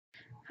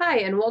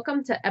Hi, and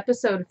welcome to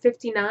episode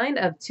 59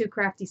 of Two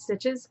Crafty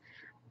Stitches.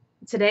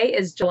 Today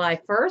is July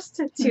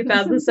 1st,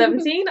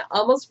 2017.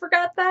 Almost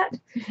forgot that.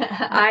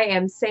 I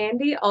am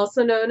Sandy,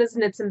 also known as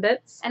Knits and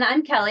Bits. And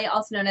I'm Kelly,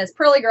 also known as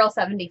Pearly Girl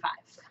 75.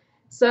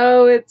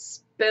 So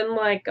it's been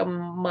like a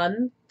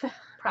month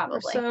Probably.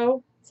 or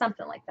so.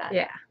 Something like that.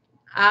 Yeah.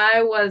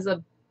 I was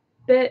a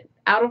bit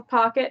out of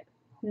pocket,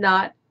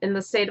 not in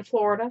the state of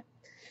Florida.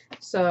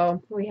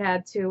 So we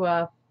had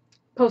to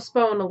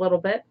postpone a little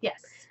bit.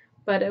 Yes.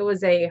 But it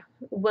was a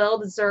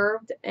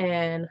well-deserved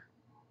and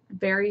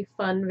very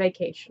fun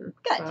vacation.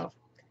 Good. So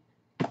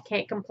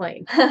can't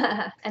complain.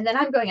 And then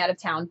I'm going out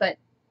of town, but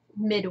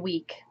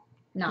midweek,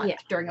 not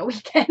during a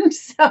weekend.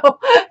 So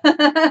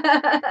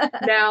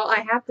now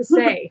I have to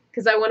say,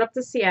 because I went up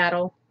to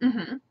Seattle,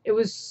 it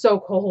was so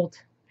cold.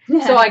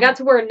 So I got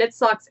to wear knit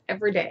socks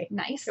every day.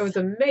 Nice. It was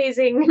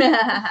amazing.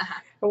 I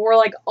wore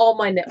like all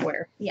my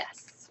knitwear.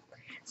 Yes.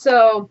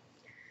 So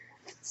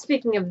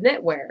speaking of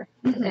knitwear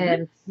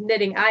and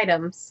knitting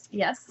items,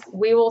 yes,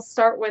 we will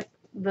start with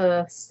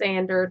the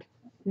standard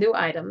new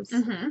items.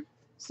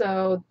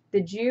 So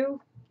did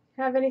you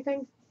have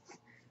anything?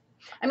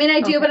 I mean,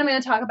 I do, but I'm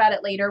going to talk about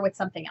it later with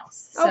something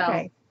else. So,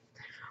 okay.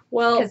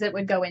 Well, because it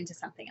would go into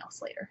something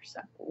else later. So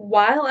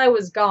while I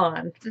was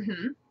gone,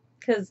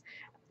 because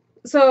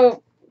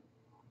so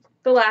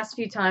the last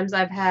few times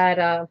I've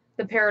had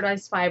the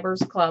Paradise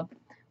Fibers Club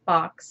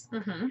box.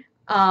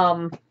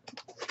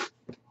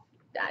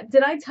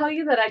 Did I tell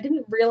you that I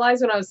didn't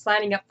realize when I was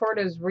signing up for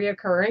it was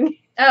reoccurring?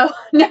 Oh,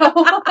 no.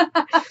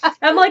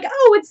 I'm like,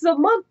 oh, it's a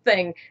month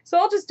thing, so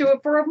I'll just do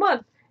it for a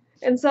month.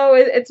 And so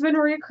it's been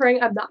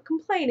reoccurring. I'm not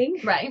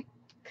complaining. Right.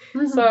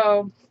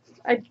 So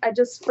I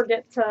just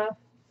forget to,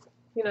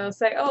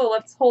 say, oh,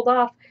 let's hold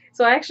off.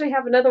 So I actually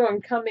have another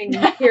one coming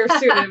here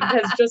soon. It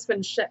has just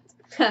been shipped.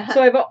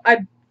 So I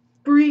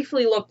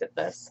briefly looked at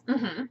this.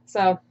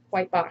 So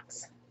white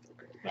box.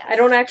 Yes. I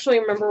don't actually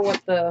remember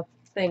what the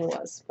thing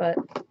was, but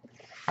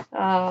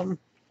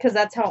because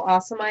that's how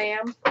awesome I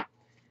am.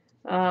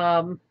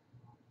 I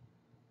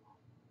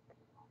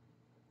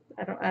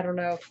don't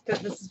know.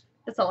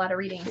 It's a lot of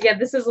reading. Yeah,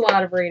 this is a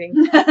lot of reading.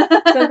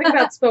 Something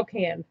about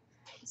Spokane.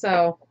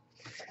 So,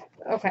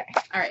 okay.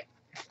 All right.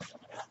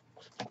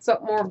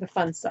 So more of the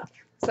fun stuff.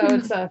 So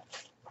it's a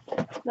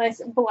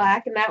nice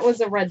black, and that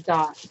was a red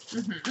dot.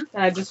 And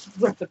I just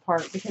ripped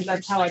apart because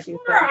that's how I do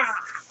things.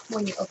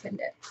 When you opened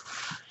it.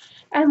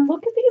 And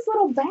look at these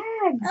little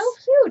bags. Oh,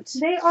 cute.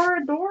 They are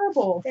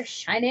adorable. They're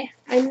shiny.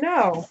 I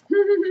know. So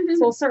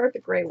we'll start with the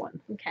gray one.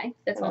 Okay.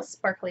 It's all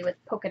sparkly with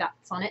polka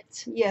dots on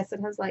it. Yes,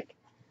 it has like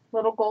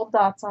little gold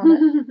dots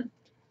on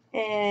it.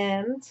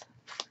 And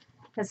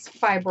has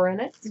fiber in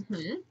it.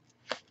 And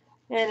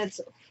it's,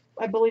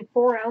 I believe,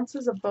 4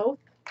 ounces of both.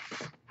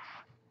 If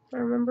I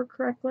remember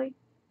correctly.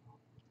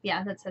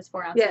 Yeah, that says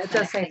 4 ounces. Yeah, it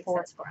does say 4.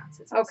 It says 4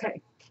 ounces.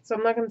 Okay. So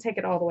I'm not going to take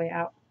it all the way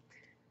out.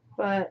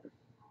 But...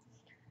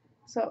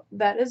 so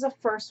that is the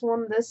first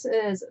one. This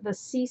is the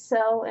Sea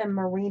Cell and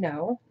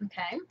Merino.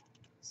 Okay.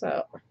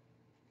 So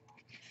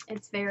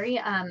it's very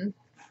it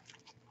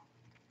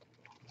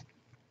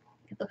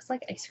looks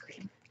like ice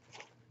cream.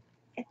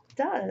 It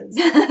does.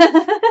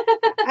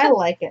 I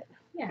like it.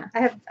 Yeah.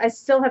 I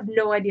still have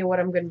no idea what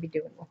I'm going to be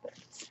doing with it.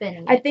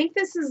 Spinning. I think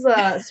this is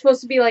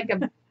supposed to be like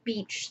a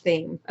beach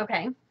theme.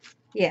 Okay.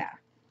 Yeah.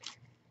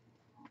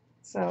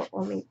 So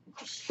let me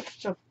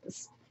show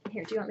this.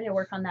 Here, do you want me to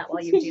work on that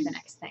while you do the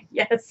next thing?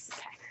 Yes.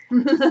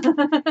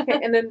 Okay,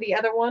 and then the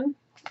other one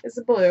is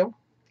the blue.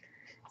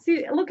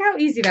 See, look how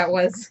easy that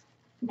was.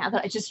 Now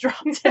that I just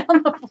dropped it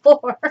on the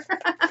floor.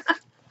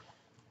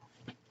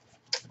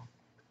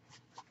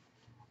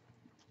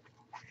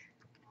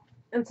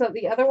 And so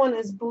the other one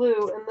is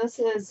blue, and this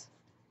is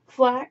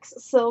flax,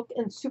 silk,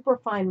 and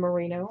superfine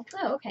merino.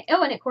 Oh, okay.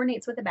 Oh, and it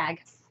coordinates with the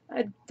bag.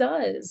 It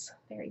does.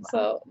 Very well.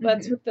 So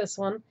that's with this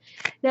one.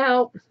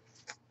 Now,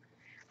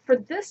 for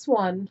this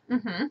one,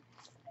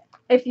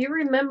 if you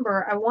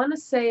remember, I want to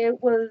say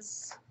it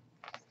was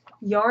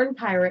Yarn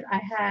Pirate. I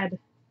had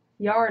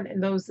yarn in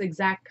those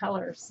exact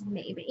colors.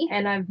 Maybe.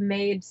 And I've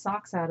made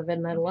socks out of it,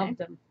 and I loved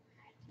them.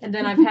 And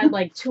then I've had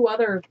like 2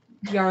 other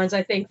yarns,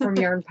 I think, from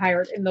Yarn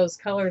Pirate in those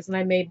colors, and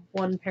I made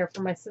 1 pair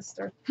for my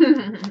sister.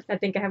 I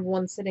think I have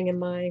 1 sitting in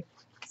my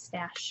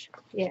stash.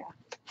 Yeah.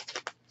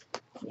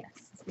 Yes.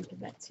 I'll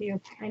give that to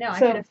you. I know. I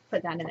could have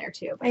put that in there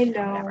too. But I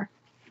know. Whatever.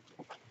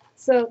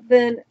 So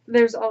then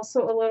there's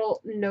also a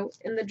little note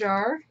in the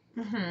jar.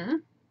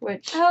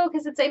 Which... oh,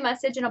 because it's a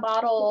message in a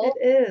bottle.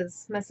 It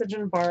is. Message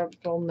in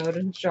bottle, note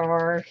in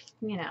jar.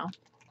 You know.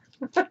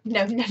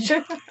 No.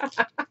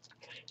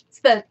 It's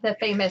the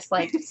famous,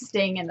 like,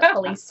 Sting in the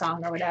Police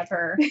song or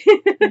whatever.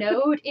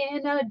 Note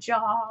in a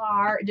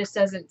jar. It just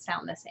doesn't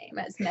sound the same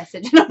as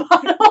message in a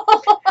bottle.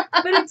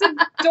 But it's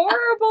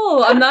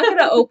adorable. I'm not going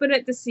to open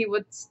it to see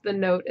what the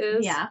note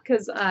is. Yeah.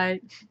 Because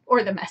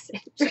or the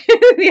message.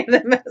 Yeah,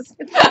 the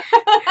message.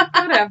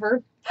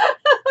 Whatever.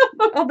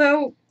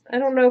 Although, I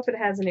don't know if it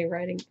has any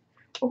writing.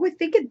 Oh, I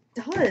think it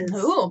does.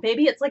 Oh,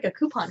 maybe it's like a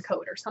coupon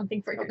code or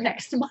something for your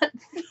next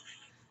month.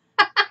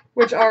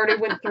 Which already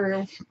went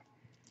through.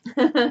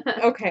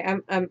 Okay,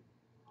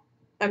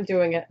 I'm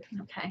doing it.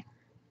 Okay.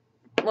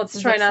 Let's This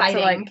is try not to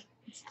exciting. like.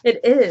 It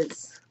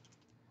is.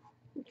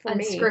 For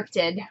me.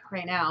 Unscripted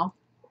right now.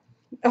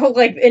 Oh,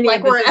 like any Like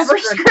of this we're is ever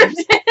scripted.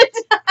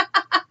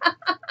 scripted.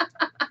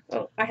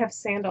 Oh, I have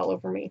sand all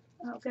over me.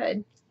 Oh,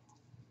 good.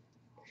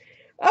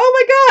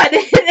 Oh my god,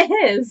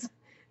 it is.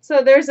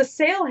 So there's a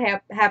sale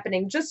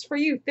happening just for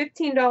you.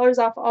 $15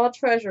 off all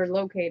treasure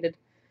located.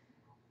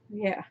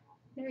 Yeah,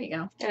 There you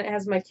go. and it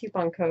has my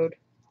coupon code.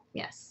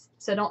 Yes.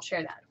 So don't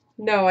share that.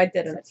 No, I 'Cause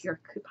didn't. that's your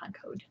coupon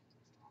code.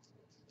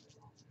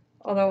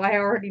 Although I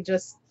already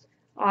just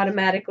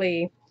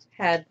automatically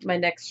had my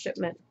next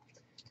shipment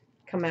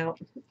come out.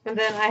 And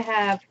then I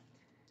have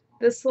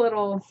this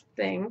little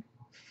thing,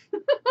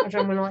 which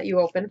I'm going to let you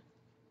open.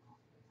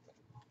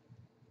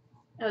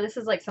 Oh, this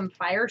is like some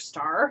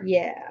Firestar.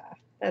 Yeah,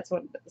 that's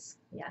what it is.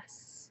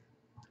 Yes.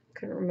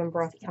 Couldn't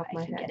remember off See the if top of I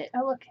my can head. get it.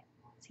 Oh, look.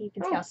 See, you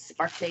can see Oh. how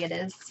sparkly it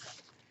is.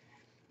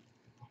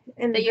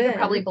 And That you then, could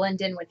probably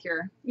blend in with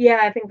your, yeah,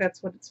 I think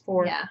that's what it's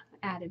for. yeah,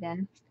 add it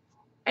in.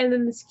 And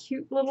then this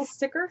cute little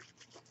sticker,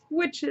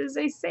 which is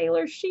a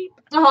sailor sheep.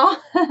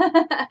 Oh.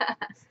 I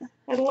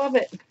love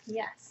it.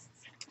 Yes.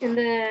 And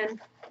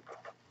then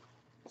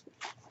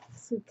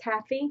some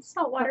taffy.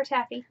 Saltwater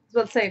taffy. I was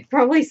about to say,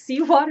 probably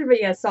seawater, but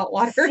yeah,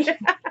 saltwater. Sea-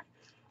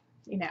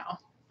 You know,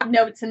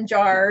 notes in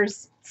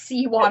jars,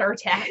 seawater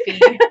taffy,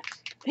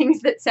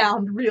 things that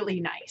sound really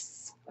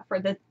nice for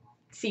the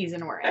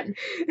season we're in.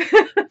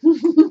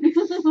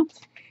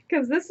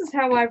 Because this is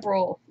how I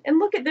roll. And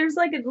look at, there's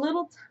like a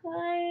little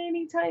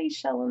tiny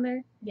shell in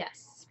there.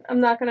 Yes. I'm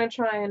not going to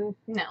try and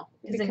No,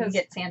 because then you Because-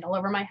 get sand all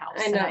over my house,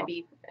 I and know. I'd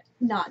be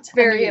not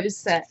very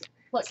amused. upset.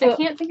 Look, So- I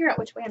can't figure out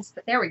which way I'm.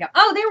 There we go.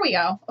 Oh, there we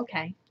go.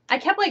 Okay. I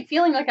kept like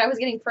feeling like I was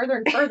getting further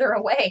and further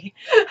away,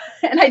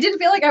 and I didn't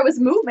feel like I was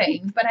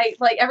moving. But I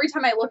like every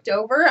time I looked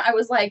over, I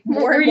was like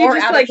more Were and you more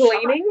just out like of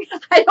shot. leaning?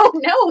 I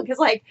don't know, because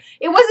like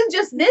it wasn't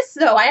just this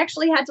though. I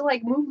actually had to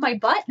like move my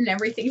butt and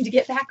everything to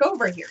get back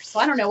over here. So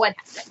I don't know what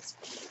happened.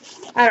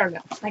 I don't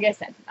know. Like I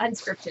said,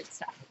 unscripted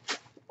stuff.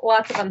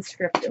 Lots of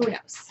unscripted. Who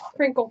knows?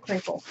 Crinkle,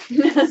 crinkle.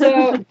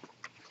 So,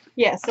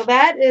 yeah, so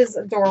that is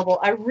adorable.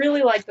 I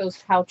really like those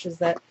pouches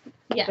that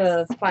Yes.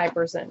 the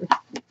fiber's in.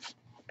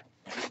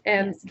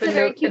 And Yes, it's the a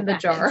very note cute in the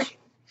jar.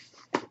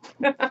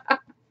 package.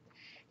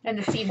 And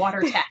the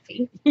seawater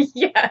taffy.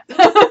 Yeah.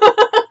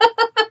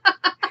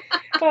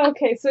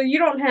 Okay, so you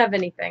don't have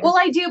anything. Well,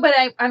 I do, but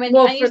I mean,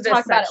 Well, I need for to this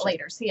talk about it section.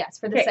 later. So yes,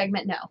 for this Okay.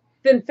 segment, no.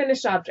 Then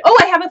finished object. Oh,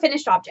 I have a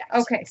finished object.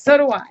 Okay, so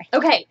do I.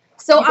 Okay,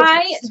 so You go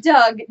I first.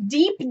 dug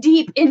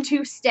deep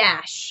into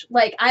Stash.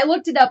 Like, I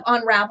looked it up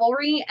on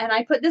Ravelry, and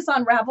I put this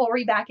on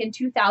Ravelry back in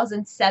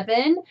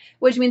 2007,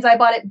 which means I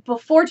bought it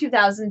before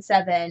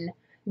 2007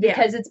 Yeah.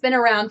 because it's been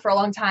around for a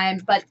long time.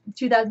 But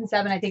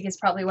 2007, I think, is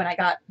probably when I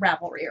got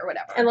Ravelry or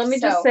whatever. And let me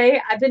just So- say,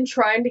 I've been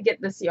trying to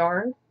get this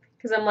yarn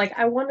because I'm like,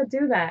 I want to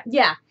do that.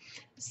 Yeah.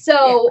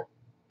 So,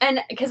 and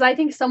because I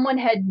think someone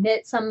had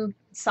knit some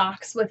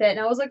socks with it, and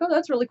I was like, oh,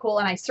 that's really cool.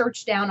 And I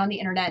searched down on the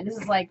internet. This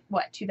is like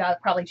what 2000,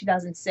 probably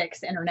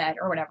 2006 internet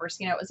or whatever.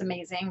 So it was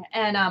amazing.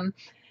 And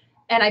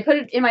I put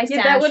it in my stash.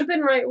 Yeah, that would have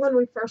been right when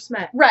we first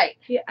met. Right.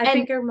 Yeah, I And-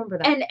 think I remember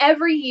that. And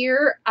every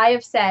year I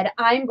have said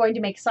I'm going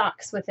to make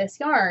socks with this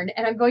yarn,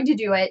 and I'm going to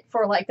do it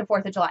for like the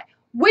 4th of July.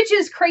 Which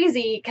is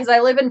crazy because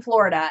I live in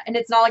Florida and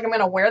it's not like I'm going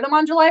to wear them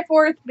on July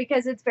 4th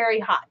because it's very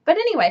hot. But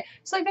anyway,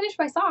 so I finished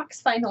my socks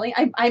finally.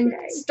 I'm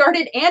Yay.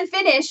 started and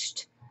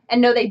finished.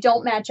 And no, they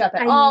don't match up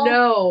at I all.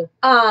 know.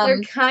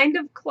 They're kind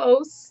of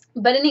close.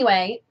 But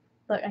anyway,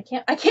 look, I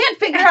can't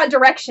figure out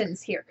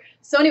directions here.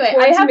 So anyway, I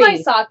Towards have my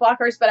me. sock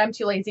blockers, but I'm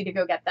too lazy to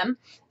go get them.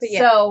 But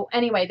yeah. So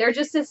anyway, they're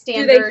just a Do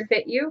standard. they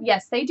fit you?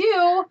 Yes, they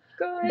do.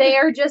 Good. They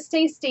are just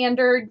a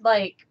standard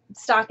like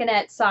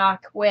stockinette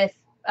sock with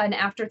an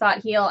afterthought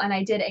heel, and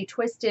I did a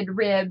twisted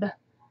rib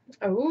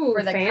Ooh,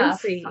 for the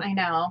fancy. cuff. I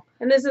know.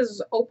 And this is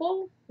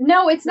opal?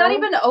 No, it's not No?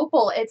 even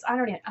opal. It's I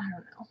don't know.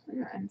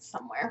 It's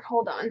somewhere.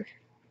 Hold on.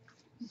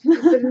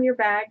 Is it in your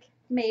bag?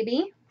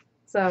 Maybe.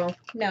 So,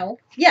 No.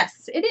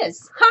 Yes, it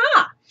is.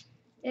 Ha!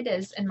 It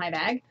is in my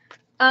bag.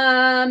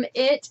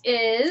 It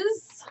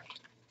is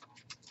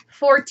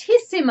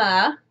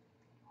Fortissima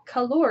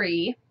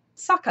Colori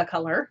Socka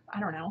color. I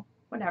don't know.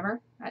 Whatever.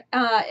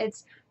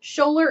 It's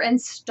Scholler and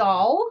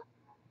Stahl,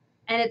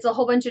 and it's a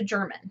whole bunch of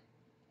German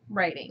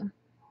writing.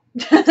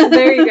 so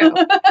there you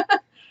go.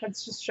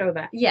 Let's just show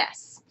that.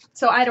 Yes.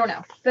 So I don't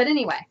know. But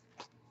anyway.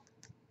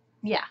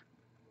 Yeah.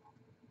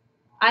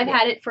 I've Yeah.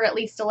 had it for at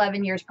least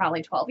 11 years,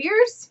 probably 12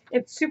 years.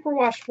 It's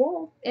superwash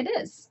wool. It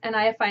is. And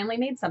I have finally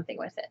made something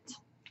with it.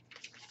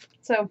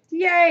 So,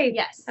 yay.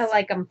 Yes. I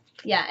like them.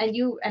 Yeah,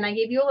 and I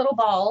gave you a little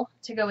ball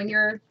to go in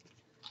your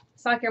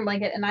sock yarn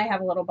blanket, and I have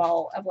a little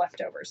ball of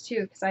leftovers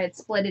too, because I had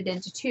split it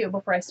into two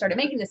before I started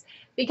making this.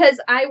 Because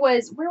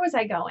where was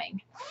I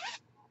going?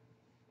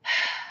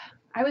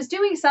 I was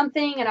doing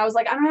something, and I was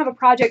like, I don't have a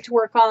project to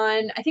work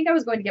on. I think I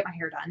was going to get my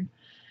hair done.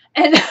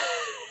 And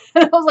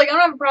I was like, I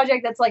don't have a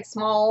project that's like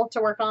small to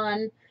work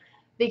on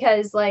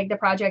because like the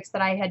projects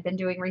that I had been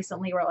doing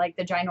recently were like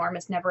the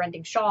ginormous never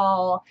ending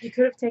shawl. You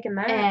could have taken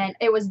that. And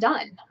it was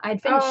done.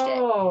 I'd finished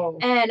Oh.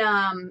 it.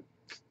 And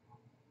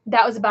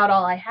that was about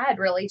all I had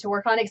really to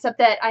work on, except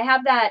that I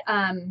have that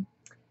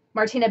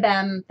Martina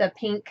Bem, the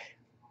pink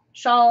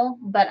shawl,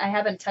 but I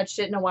haven't touched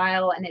it in a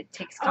while and it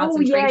takes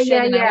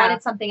concentration and I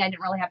wanted something I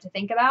didn't really have to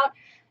think about.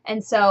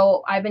 And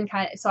so I've been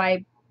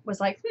I was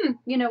like,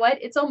 you know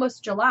what? It's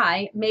almost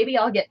July. Maybe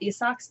I'll get these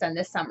socks done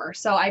this summer.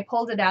 So I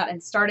pulled it out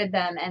and started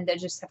them and then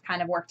just have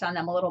kind of worked on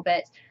them a little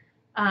bit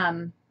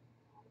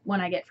when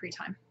I get free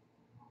time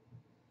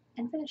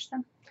and finish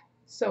them.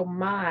 So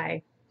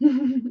my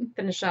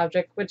finished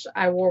object, which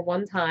I wore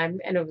one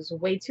time and it was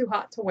way too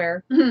hot to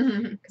wear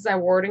because I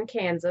wore it in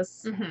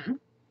Kansas,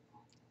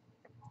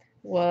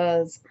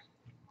 was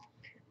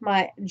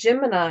my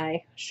Gemini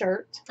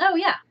shirt. Oh,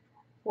 yeah.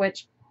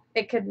 Which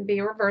it can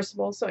be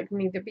reversible, so it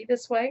can either be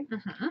this way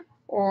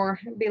or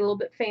be a little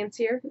bit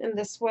fancier in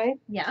this way.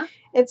 Yeah.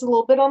 It's a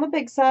little bit on the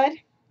big side,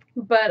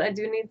 but I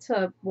do need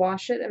to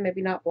wash it and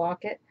maybe not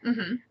block it.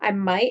 I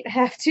might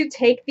have to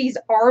take these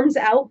arms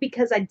out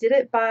because I did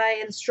it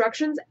by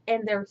instructions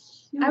and they're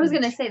huge. I was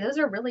going to say, those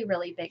are really,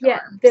 really big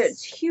arms.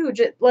 It's huge.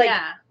 It,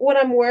 when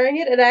I'm wearing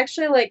it, it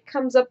actually like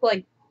comes up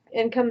like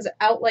and comes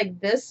out like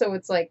this, so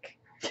it's like,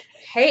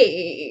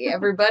 hey,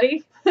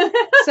 everybody.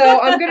 So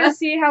I'm going to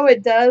see how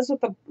it does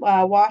with the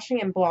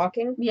washing and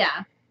blocking.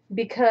 Yeah.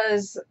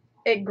 Because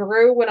it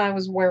grew when I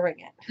was wearing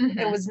it.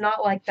 It was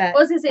not like that. I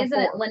was going to say, isn't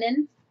it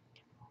linen?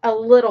 A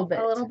little bit.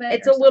 A little bit?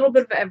 It's a little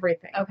bit of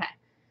everything. Okay.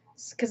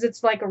 Because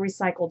it's like a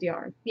recycled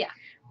yarn. Yeah.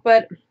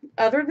 But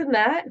other than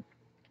that,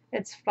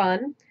 it's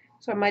fun.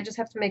 So I might just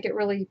have to make it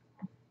really,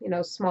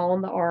 small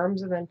in the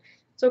arms. And then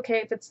it's okay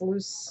if it's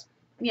loose.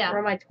 Yeah.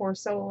 Around my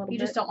torso a little bit. You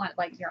just don't want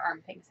like your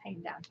arm things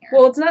hanging down here.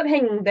 Well, it's not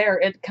hanging there.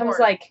 It comes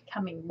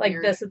coming like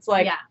weird. this. It's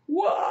like, yeah.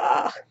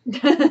 Whoa!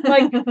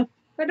 Like,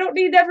 I don't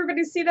need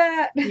everybody to see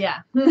that. Yeah.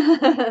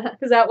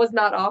 Because that was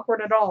not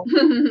awkward at all.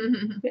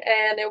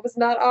 And it was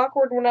not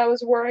awkward when I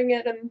was wearing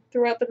it, and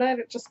throughout the night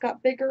it just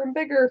got bigger and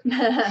bigger.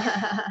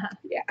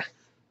 Yeah.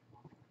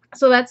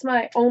 So that's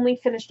my only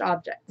finished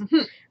object.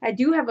 I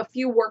do have a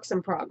few works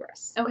in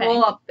progress. Okay.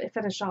 Well, a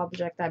finished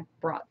object I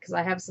brought because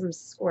I have some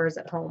squares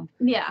at home.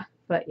 Yeah.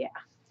 But yeah.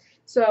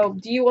 So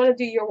do you want to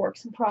do your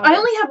works in progress? I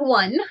only have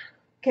one.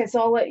 Okay,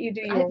 so I'll let you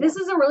do your This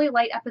is a really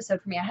light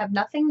episode for me. I have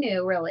nothing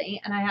new,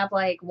 really. And I have,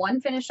 like, one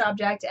finished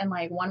object and,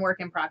 like, one work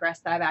in progress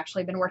that I've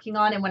actually been working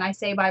on. And when I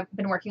say I've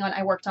been working on,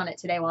 I worked on it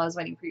today while I was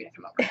waiting for you to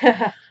come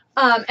over.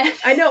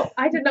 I know.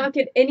 I did not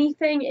get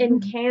anything in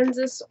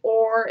Kansas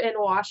or in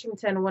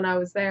Washington when I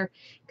was there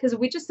because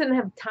we just didn't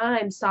have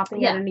time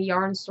stopping at any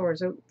yarn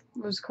stores. It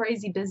was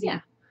crazy busy.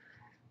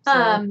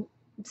 Yeah.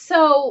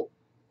 So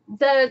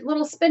the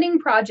little spinning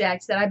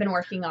project that I've been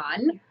working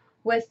on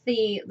with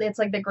it's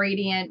like the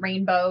gradient,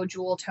 rainbow,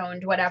 jewel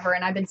toned, whatever,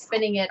 and I've been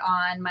spinning it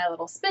on my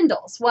little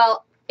spindles.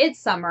 Well, it's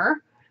summer,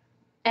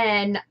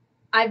 and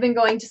I've been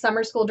going to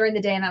summer school during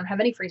the day, and I don't have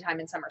any free time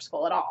in summer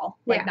school at all.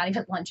 Like, not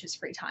even lunch is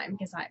free time,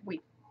 because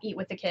we eat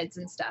with the kids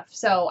and stuff,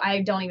 so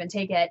I don't even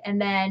take it. And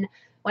then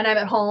when I'm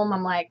at home,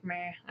 I'm like,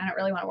 meh, I don't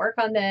really want to work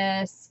on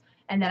this,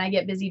 and then I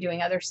get busy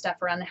doing other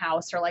stuff around the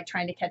house, or like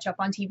trying to catch up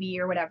on TV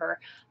or whatever.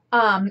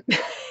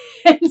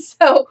 And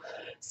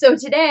so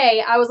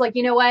today I was like,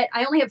 you know what?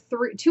 I only have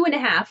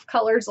 2.5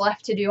 colors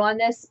left to do on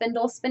this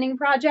spindle spinning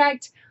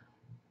project.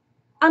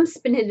 I'm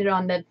spinning it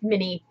on the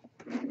mini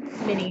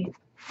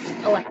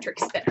electric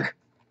spinner,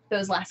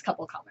 those last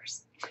couple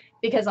colors,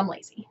 because I'm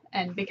lazy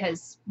and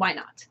because why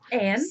not?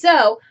 And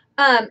so,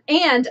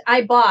 and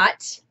I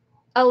bought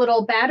a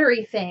little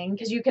battery thing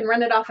because you can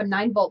run it off a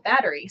 9-volt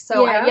battery.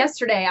 So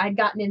yesterday I'd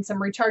gotten in some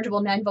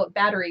rechargeable 9-volt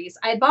batteries.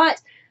 I bought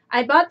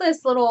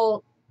this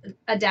little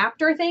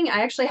adapter thing.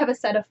 I actually have a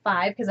set of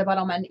 5 because I bought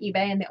them on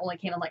eBay and they only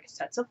came in like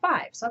sets of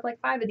 5. So I have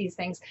like 5 of these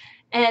things.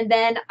 And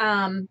then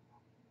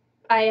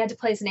I had to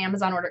place an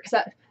Amazon order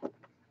because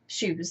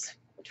shoes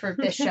for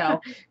this show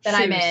that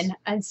I'm in.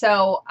 And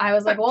so I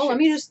was like, well, let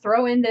me just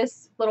throw in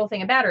this little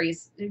thing of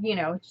batteries,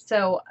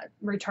 so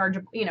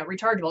rechargeable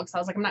because I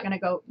was like, I'm not going to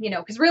go,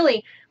 because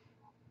really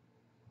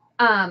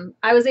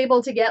I was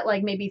able to get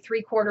like maybe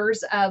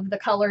 3/4 of the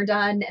color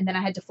done, and then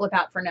I had to flip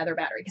out for another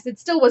battery because it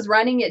still was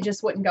running. It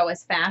just wouldn't go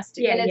as fast.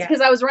 And it's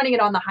because I was running it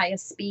on the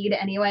highest speed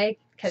anyway.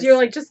 Because you're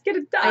like, just get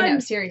it done. I know,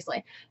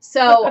 seriously.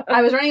 So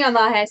I was running on the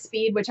highest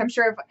speed, which I'm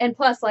sure, and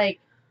plus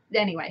like,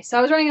 anyway, so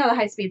I was running on the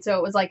high speed, so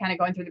it was like kind of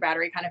going through the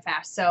battery kind of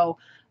fast. So,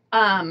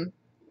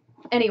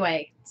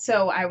 anyway,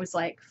 so I was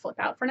like, flip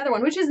out for another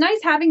one, which is nice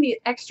having the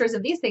extras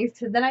of these things,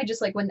 because then I just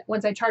like,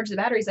 once I charged the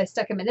batteries, I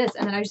stuck them in this,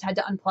 and then I just had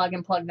to unplug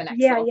and plug the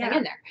next little thing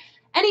in there.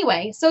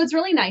 Anyway, so it's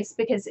really nice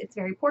because it's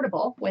very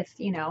portable with,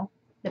 the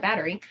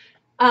battery,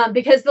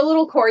 because the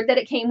little cord that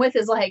it came with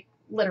is like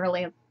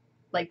literally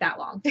like that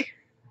long.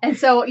 And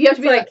so you have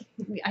to be like,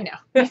 I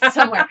know,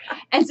 somewhere.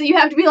 And so you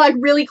have to be like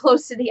really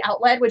close to the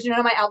outlet, which none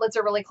of my outlets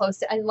are really close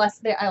to,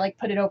 unless I like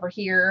put it over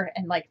here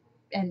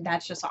and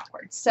that's just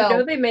awkward.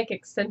 So they make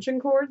extension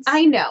cords.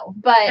 I know,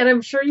 but and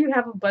I'm sure you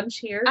have a bunch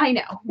here. I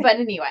know, but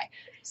anyway,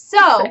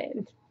 so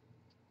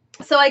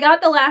So I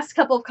got the last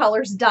couple of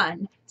colors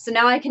done. So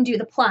now I can do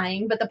the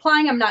plying, but the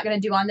plying I'm not going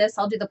to do on this.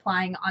 I'll do the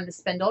plying on the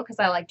spindle because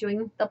I like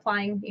doing the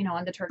plying, you know,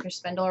 on the Turkish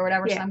spindle or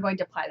whatever. Yeah. So I'm going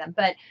to ply them.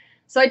 But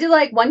so I did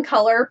like one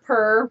color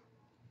per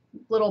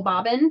little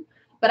bobbin,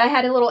 but I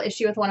had a little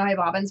issue with one of my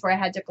bobbins where I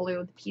had to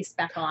glue the piece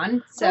back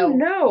on. So, oh,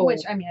 no.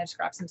 which I mean, I just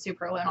grabbed some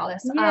super glue and all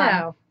this.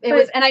 Yeah. It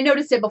was, and I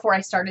noticed it before I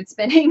started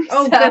spinning.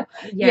 Oh, so,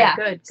 good. Yeah,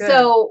 good.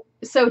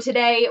 So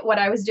today what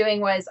I was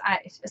doing was I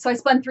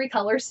spun 3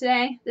 colors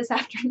today, this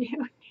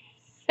afternoon.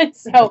 And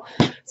so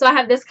I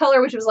have this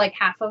color, which was like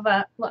half of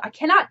a, look, I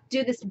cannot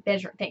do this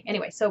measure thing.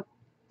 Anyway, so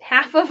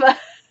half of a,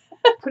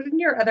 put it in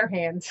your other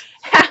hand.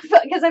 half,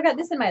 because I've got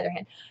this in my other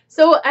hand.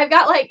 So I've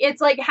got like,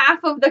 it's like half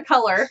of the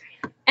color.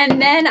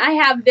 And then I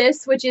have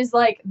this, which is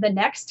like the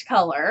next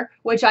color,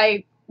 which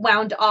I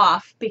wound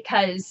off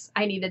because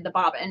I needed the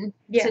bobbin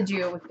to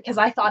do, because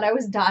I thought I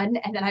was done.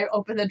 And then I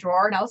opened the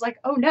drawer and I was like,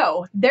 oh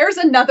no, there's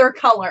another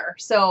color.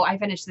 So I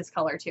finished this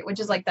color too,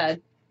 which is like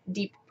the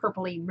deep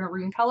purpley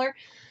maroon color.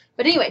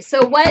 But anyway,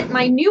 so what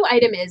my new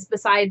item is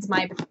besides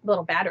my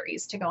little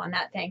batteries to go on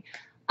that thing.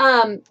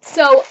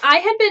 So I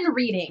had been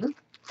reading,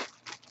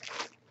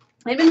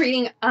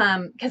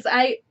 because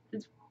I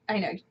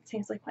know, it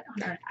seems like, what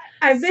on earth?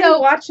 I've been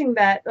watching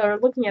that or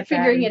looking at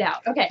figuring it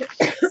out. Okay.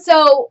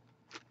 So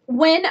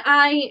when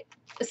I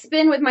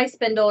spin with my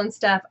spindle and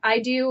stuff, I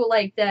do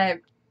like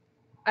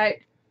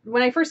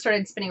when I first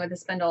started spinning with the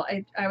spindle,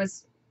 I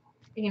was,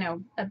 you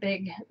know, a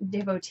big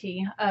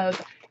devotee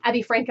of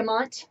Abby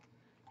Francomont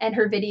and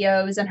her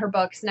videos and her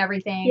books and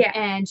everything. Yeah.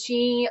 And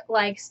she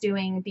likes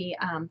doing the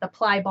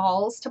ply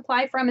balls to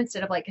ply from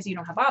instead of like, because you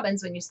don't have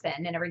bobbins when you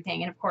spin and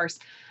everything. And of course,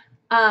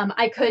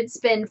 I could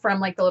spin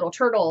from like the little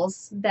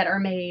turtles that are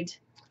made,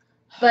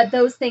 but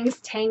those things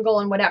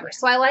tangle and whatever.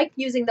 So I like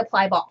using the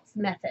ply balls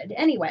method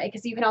anyway,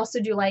 because you can also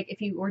do like,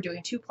 if you were doing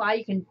a 2-ply,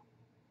 you can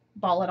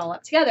ball it all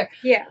up together.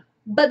 Yeah.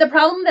 But the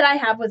problem that I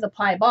have with a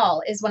ply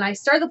ball is when I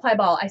start the ply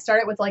ball, I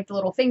start it with like the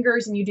little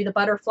fingers and you do the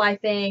butterfly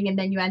thing and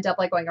then you end up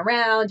like going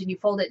around and you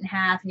fold it in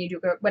half and you do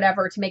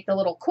whatever to make the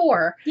little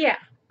core. Yeah.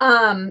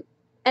 And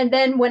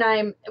then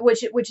when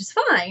which is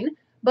fine,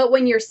 but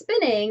when you're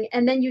spinning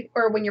and then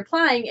when you're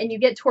plying and you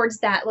get towards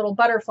that little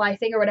butterfly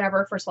thing or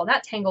whatever, first of all,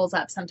 that tangles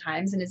up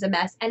sometimes and is a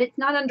mess and it's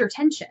not under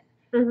tension.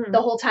 Mm-hmm.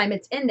 The whole time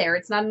it's in there.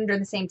 It's not under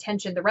the same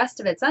tension the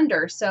rest of it's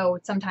under. So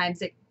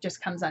sometimes it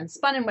just comes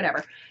unspun and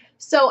whatever.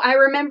 So I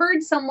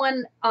remembered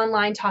someone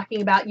online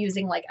talking about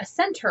using like a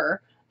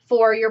center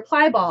for your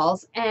ply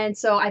balls. And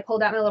so I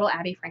pulled out my little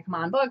Abby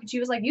Francomont book and she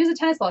was like, use a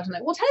tennis ball. I'm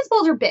like, well, tennis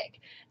balls are big.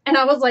 And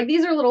I was like,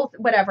 these are little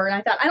whatever. And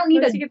I thought, I don't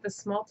need to get the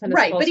small tennis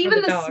right, balls. But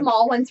even the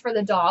small ones for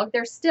the dog,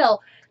 they're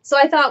still. So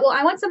I thought, well,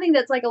 I want something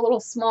that's like a little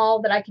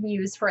small that I can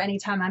use for any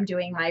time I'm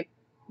doing my,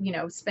 you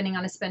know, spinning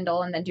on a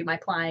spindle and then do my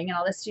plying and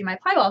all this to do my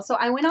ply ball. So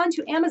I went on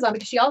to Amazon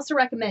because she also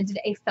recommended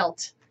a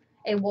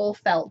wool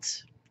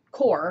felt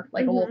core,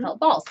 like a wool felt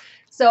balls.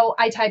 So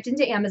I typed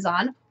into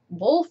Amazon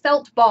wool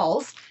felt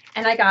balls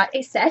and I got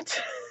a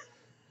set.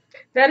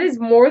 That is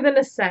more than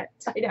a set.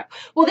 I know.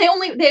 Well,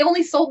 they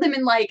only sold them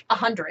in like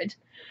 100.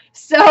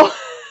 So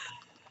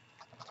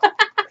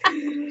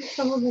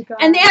oh my god.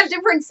 And they have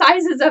different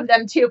sizes of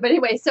them too. But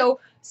anyway, so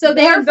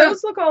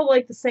those look all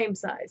like the same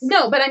size.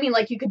 No, but I mean,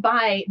 like you could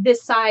buy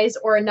this size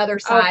or another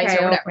size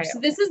or whatever. Okay, so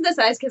this is the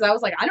size because I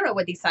was like, I don't know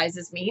what these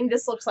sizes mean.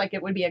 This looks like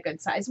it would be a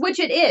good size, which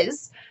it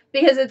is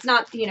because it's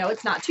not, you know,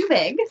 it's not too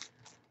big.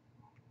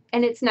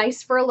 And it's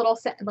nice for a little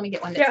set. Let me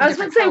get one that's I was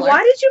going to say,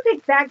 why did you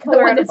pick that color?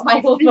 The one that's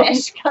my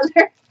finish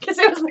color because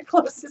it was the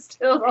closest to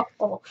the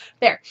hole.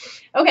 There.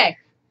 Okay.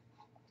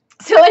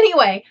 So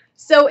anyway,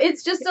 so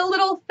it's just a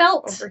little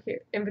felt over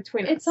here in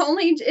between. It's a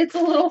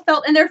little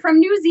felt, and they're from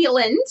New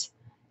Zealand,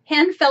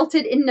 hand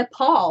felted in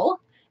Nepal,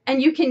 and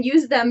you can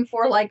use them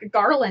for like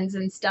garlands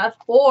and stuff,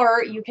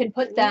 or you can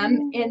put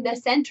them in the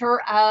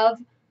center of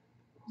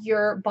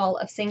your ball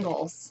of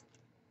singles.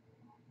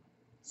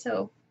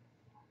 So,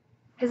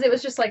 because it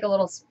was just like a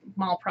little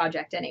small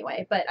project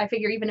anyway, but I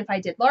figure even if I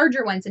did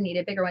larger ones and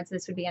needed bigger ones,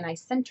 this would be a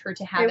nice center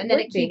to have, and then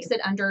it keeps it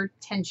under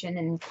tension,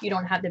 and you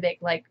don't have the big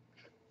like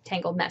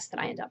tangled mess that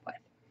I end up with.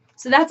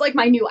 So that's like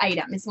my new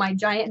item. Is my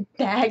giant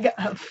bag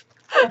of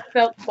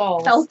felt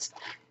balls.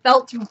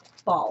 Felt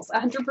balls.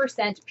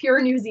 100%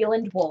 pure New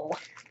Zealand wool.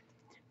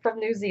 From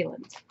New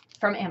Zealand.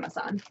 From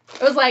Amazon.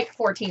 It was like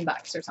 $14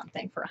 or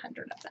something for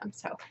 100 of them.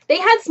 So they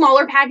had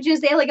smaller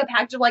packages. They had like a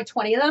package of like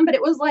 20 of them, but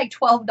it was like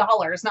 $12.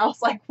 And I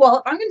was like, well,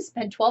 if I'm going to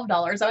spend $12,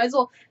 I might as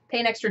well pay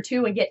an extra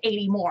 $2 and get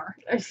 80 more.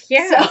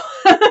 Yeah.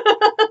 So.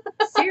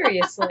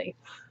 Seriously.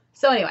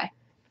 So anyway.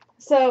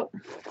 So,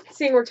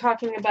 seeing we're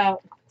talking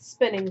about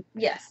spinning.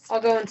 Yes.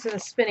 I'll go into the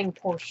spinning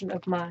portion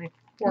of my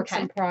works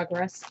in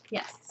progress.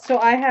 Yes. So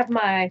I have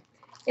my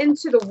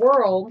Into the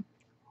World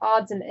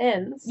odds and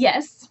ends.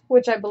 Yes.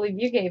 Which I believe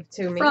you gave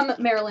to me. From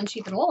Maryland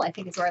Sheep and Wool, I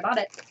think is where I bought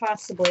it.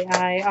 Possibly.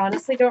 I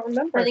honestly don't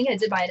remember. I think I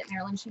did buy it at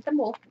Maryland Sheep and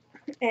Wool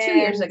 2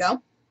 years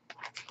ago.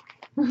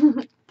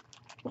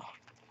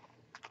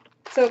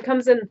 So it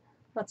comes in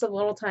lots of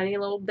little tiny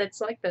little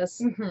bits like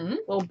this. Mm-hmm.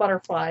 Little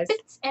butterflies.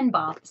 Bits and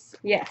bobs.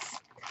 Yes.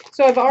 So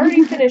So I've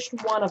already finished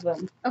one of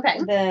them. Okay.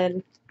 And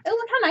then Oh,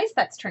 look how nice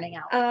that's turning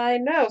out. I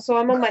know. So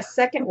I'm on my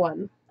second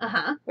one,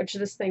 Uh-huh. which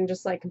this thing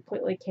just like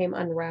completely came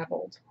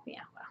unraveled.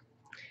 Yeah, well.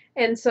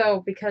 And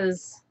so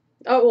because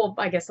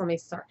I guess let me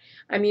start.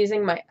 I'm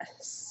using my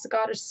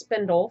Scottish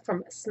spindle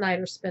from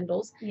Snyder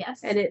Spindles,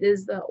 Yes. and it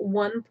is the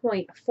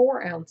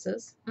 1.4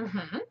 ounces.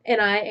 Mm-hmm.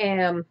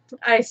 And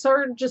I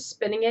started just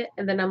spinning it,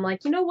 and then I'm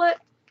like, you know what?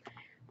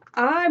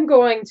 I'm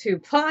going to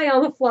ply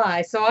on the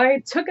fly. So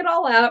I took it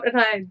all out and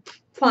I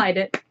plied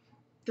it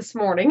this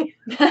morning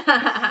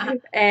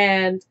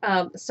and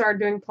started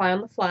doing ply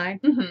on the fly.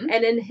 Mm-hmm.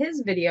 And in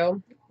his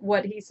video,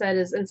 what he said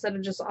is instead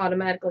of just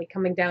automatically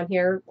coming down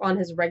here on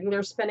his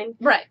regular spinning,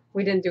 Right.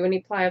 we didn't do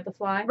any ply of the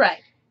fly. Right.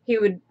 He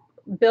would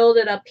build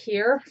it up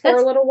here for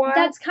a little while.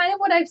 That's kind of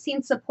what I've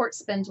seen support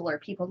spindler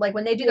people. Like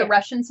when they do the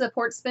Russian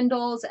support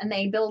spindles and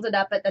they build it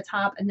up at the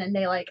top and then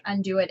they like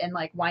undo it and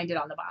like wind it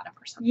on the bottom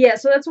or something. Yeah,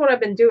 so that's what I've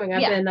been doing.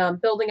 I've been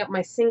building up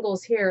my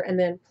singles here and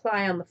then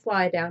ply on the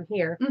fly down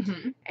here.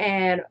 Mm-hmm.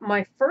 And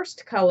my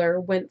first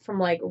color went from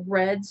like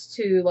reds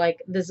to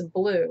like this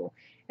blue.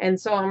 And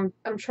so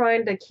I'm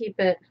trying to keep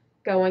it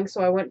going.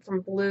 So I went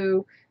from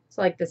blue to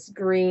like this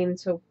green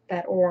to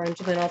that orange,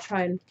 and then I'll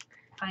try and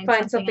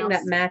find something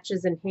that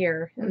matches in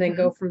here and then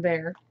go from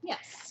there. Yes.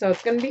 So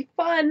it's going to be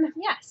fun.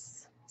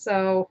 Yes.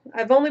 So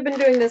I've only been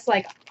doing this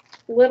like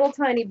little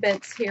tiny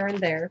bits here and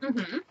there.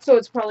 Mm-hmm. So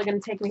it's probably going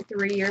to take me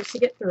 3 years to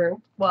get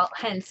through. Well,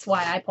 hence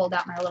why I pulled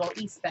out my little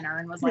e-spinner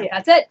and was like,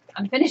 that's it.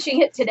 I'm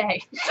finishing it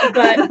today.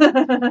 But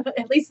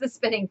at least the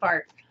spinning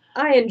part.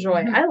 I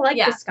enjoy it. I like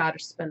the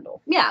Scottish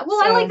spindle. Yeah.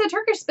 Well, I like the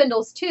Turkish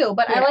spindles too,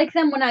 but I like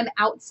them when I'm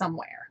out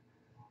somewhere.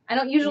 I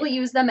don't usually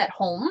use them at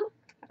home.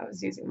 I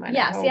was using mine.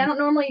 Yeah, see, I don't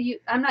normally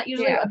I'm not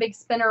usually a big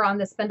spinner on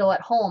the spindle at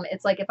home.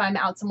 It's like if I'm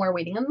out somewhere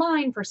waiting in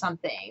line for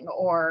something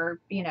or,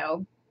 you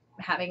know,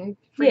 having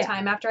free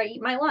time after I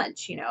eat my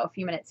lunch, you know, a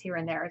few minutes here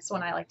and there. It's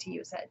when I like to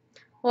use it.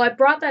 Well, I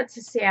brought that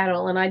to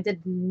Seattle and I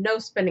did no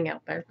spinning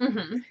out there.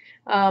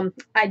 Mm-hmm.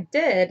 I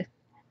did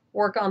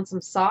work on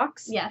some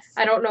socks. Yes.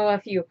 I don't know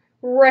if you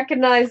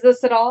recognize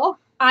this at all.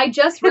 I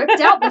just ripped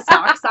out the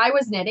socks I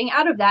was knitting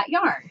out of that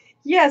yarn.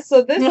 Yeah,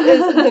 so this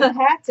is the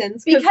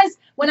patents. Because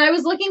when I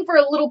was looking for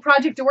a little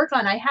project to work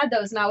on, I had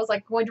those and I was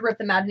like going to rip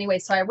them out anyway.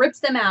 So I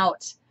ripped them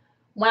out,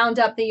 wound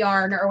up the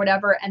yarn or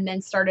whatever, and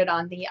then started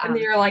on the... and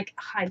you're like,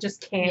 I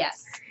just can't.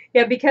 Yes.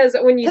 Yeah, because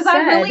when you said... Because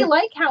I really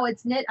like how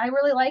it's knit. I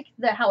really like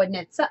how it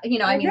knits up. You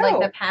know, I mean,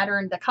 like the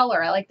pattern, the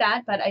color. I like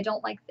that, but I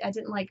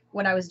didn't like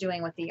what I was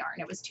doing with the yarn.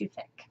 It was too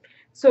thick.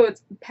 So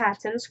it's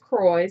Patons,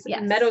 Croys,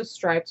 Meadow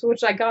Stripes,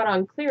 which I got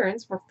on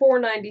clearance for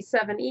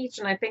 $4.97 each,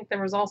 and I think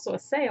there was also a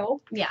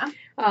sale. Yeah.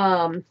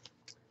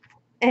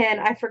 And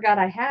I forgot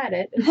I had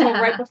it until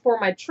right before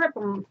my trip.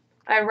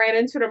 I ran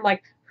into it. I'm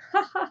like,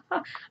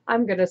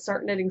 I'm gonna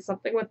start knitting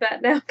something with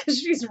that now because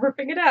she's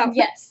ripping it out.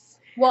 Yes.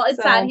 Well,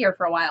 it's sat here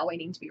for a while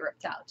waiting to be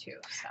ripped out too.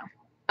 So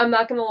I'm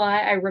not gonna lie,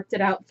 I ripped it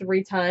out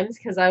 3 times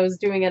because I was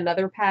doing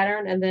another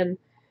pattern, and then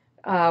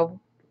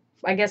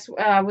I guess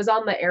I was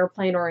on the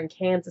airplane or in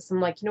Kansas. I'm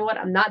like, you know what?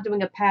 I'm not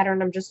doing a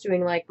pattern. I'm just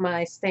doing like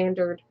my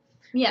standard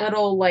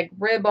little like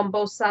rib on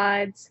both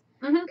sides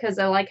because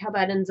I like how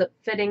that ends up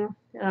fitting.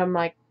 And I'm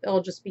like,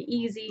 it'll just be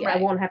easy. I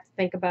won't have to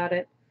think about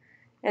it.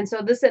 And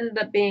so this ended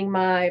up being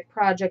my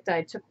project.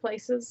 I took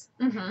places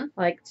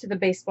like to the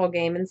baseball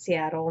game in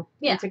Seattle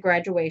and to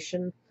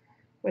graduation,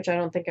 which I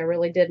don't think I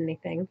really did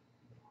anything.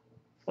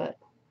 But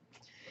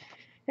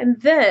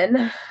and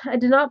then I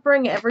did not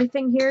bring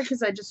everything here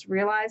because I just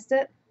realized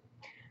it.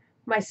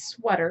 My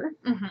sweater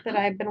that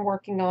I've been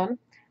working on.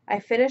 I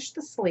finished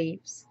the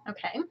sleeves.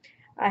 Okay.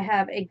 I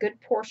have a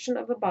good portion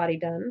of the body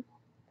done.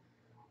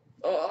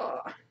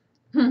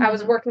 I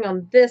was working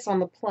on this on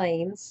the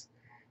plains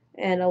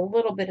and a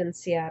little bit in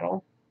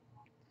Seattle.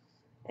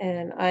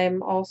 And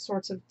I'm all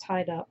sorts of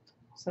tied up.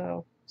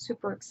 So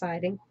super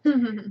exciting.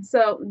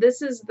 So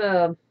this is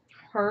the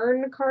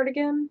Herne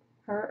cardigan.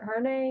 Herne.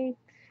 Herne,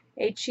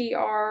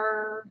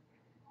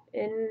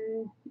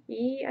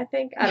 I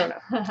think. I don't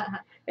know.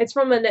 It's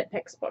from a Knit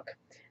Picks book.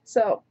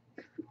 So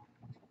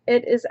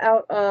it is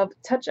out of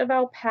Touch of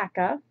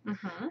Alpaca.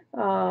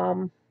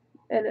 And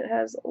it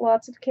has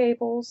lots of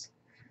cables,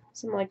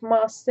 some like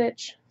moss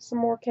stitch, some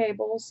more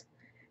cables,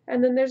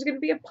 and then there's going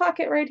to be a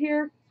pocket right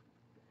here.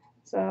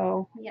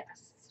 So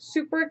yes,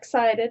 super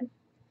excited.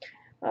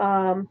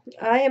 I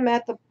am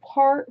at the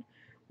part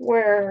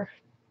where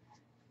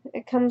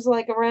it comes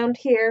like around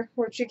here,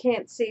 which you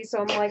can't see, so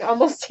I'm like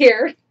almost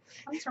here.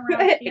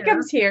 It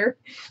comes here.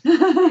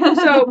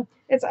 So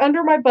it's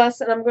under my bust,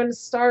 and I'm going to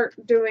start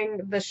doing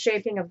the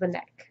shaping of the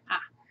neck.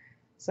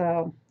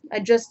 So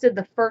I just did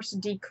the first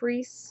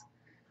decrease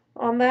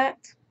on that.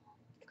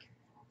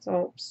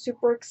 So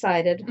super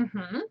excited.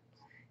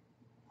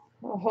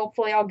 Well,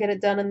 hopefully I'll get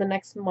it done in the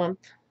next month.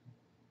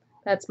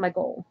 That's my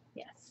goal.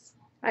 Yes.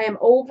 I am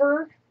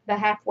over the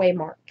halfway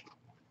mark.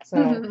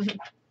 So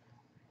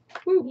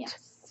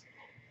yes.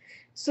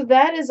 So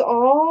that is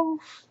all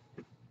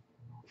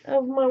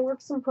of my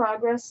works in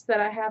progress that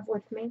I have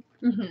with me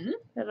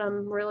that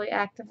I'm really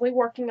actively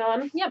working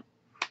on. Yep.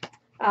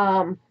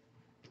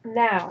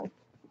 Now,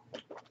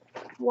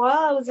 while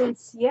I was in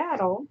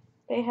Seattle,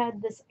 they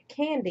had this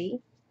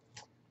candy,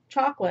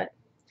 chocolate.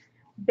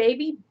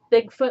 Baby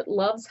Bigfoot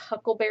loves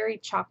Huckleberry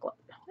chocolate.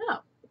 Oh.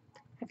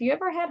 Have you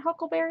ever had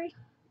Huckleberry?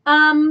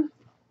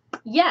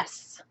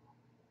 Yes.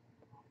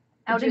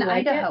 Out Did you in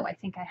like Idaho, it? I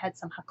think I had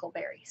some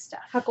Huckleberry stuff.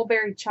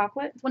 Huckleberry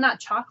chocolate? Well, not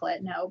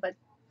chocolate, no, but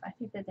I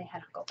think that they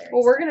had Huckleberry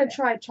Well, we're stuff going to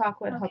there. try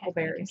chocolate Okay,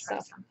 Huckleberry we can try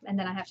stuff. some, and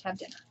then I have to have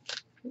dinner.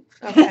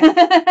 Okay.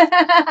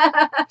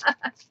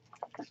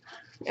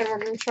 And we're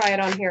going to try it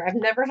on here. I've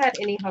never had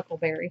any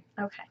Huckleberry.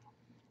 Okay.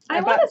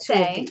 I want bought to 2 of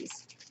say,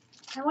 these.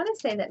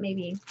 that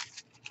maybe,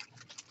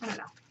 I don't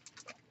know.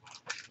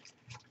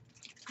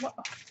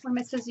 What am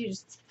I supposed to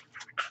use?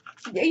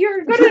 Yeah,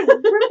 you're going to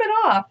rip it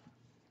off.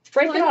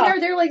 Break Well, it I mean, off.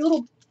 they're like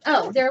little,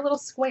 they're little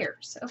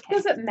squares. Okay.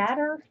 Does it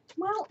matter?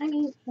 Well, I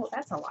mean,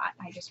 that's a lot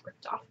I just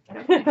ripped off.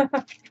 Okay.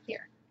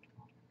 Here.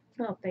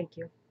 Oh, thank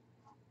you.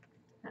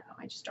 Oh,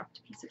 I just dropped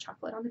a piece of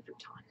chocolate on the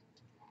futon.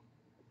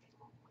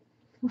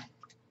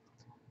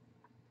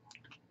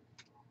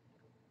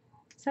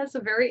 This has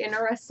a very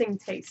interesting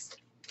taste.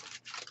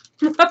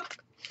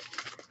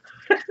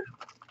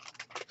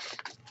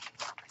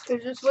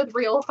 Is this with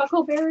real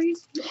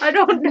huckleberries? I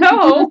don't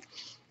know.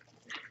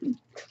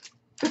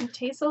 It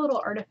tastes a little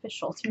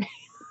artificial to me.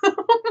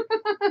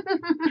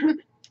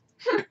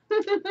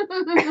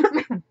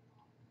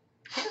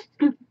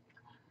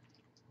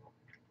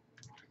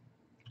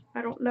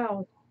 I don't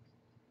know.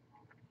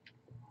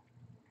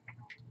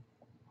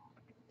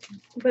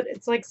 But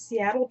it's like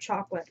Seattle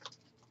chocolate.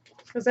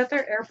 Is that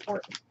their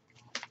airport?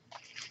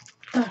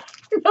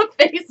 The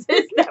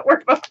faces that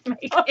we're both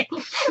making.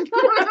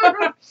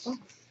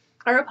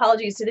 Our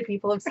apologies to the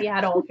people of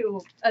Seattle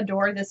who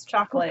adore this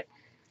chocolate.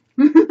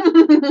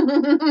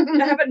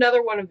 I have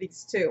another one of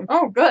these too.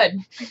 Oh, good.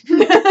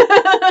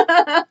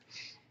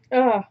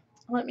 Ugh.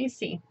 Let me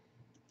see.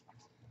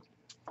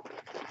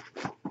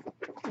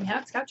 Yeah,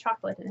 it's got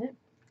chocolate in it.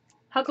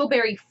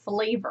 Huckleberry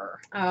flavor.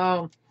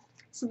 Oh.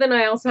 So then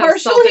I also have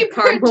Partially salted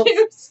caramels.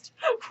 produced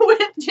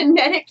with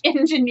genetic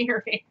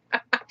engineering.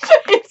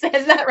 It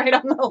says that right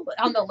on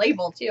the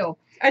label too.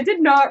 I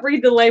did not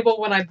read the label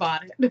when I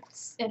bought it.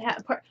 It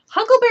had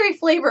Huckleberry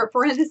flavor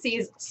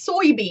parentheses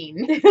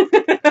soybean.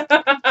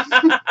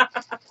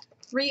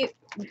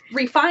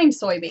 Refined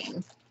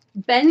soybean,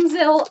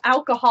 benzyl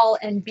alcohol,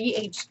 and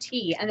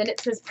BHT, and then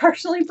it says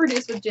partially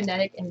produced with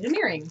genetic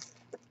engineering.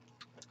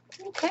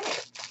 Okay.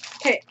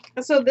 Okay,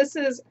 so this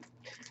is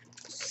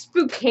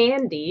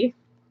Spookandy.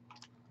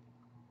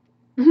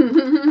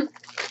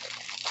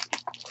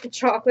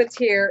 Chocolate's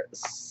here,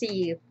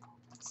 sea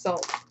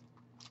salt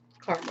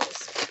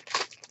caramels.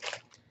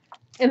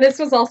 And this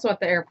was also at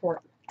the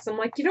airport. So I'm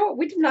like, you know what?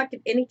 We did not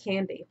get any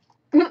candy.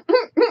 And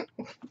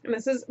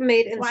this is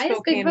made in Why is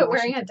Spokane, Bigfoot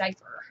wearing a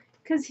diaper?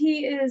 because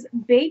he is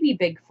baby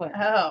Bigfoot.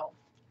 Oh.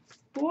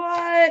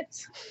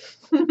 What?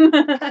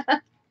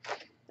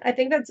 I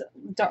think that's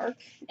dark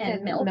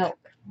And milk.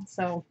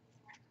 So,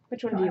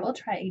 which one No, do I you will want?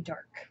 try a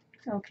dark.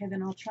 Okay,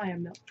 then I'll try a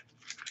milk.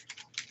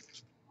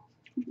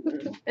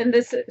 And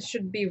this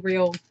should be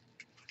real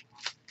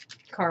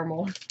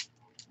caramel.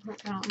 I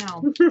don't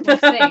know. We'll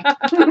see.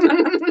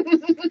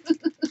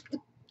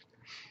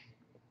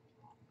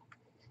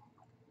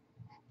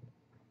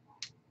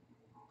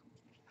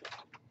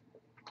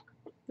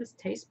 This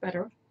tastes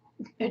better.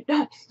 It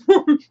does.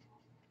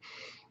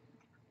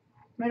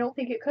 I don't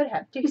think it could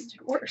have tasted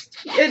worse.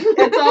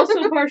 It's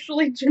also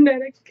partially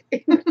genetic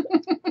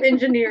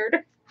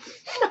engineered.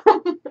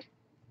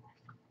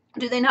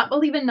 Do they not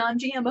believe in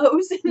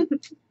non-GMOs in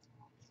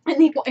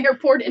the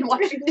airport in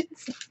Washington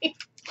State?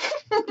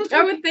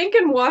 I would think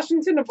in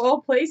Washington, of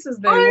all places,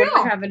 they I know.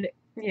 wouldn't have an.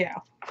 Yeah.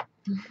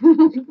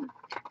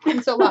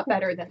 It's a lot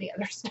better than the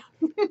other stuff.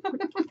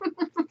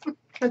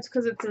 That's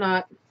because it's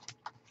not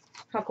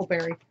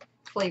huckleberry.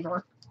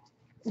 Flavor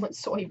with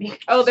soybean.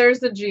 Oh, there's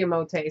the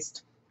GMO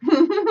taste.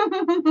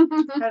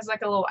 It has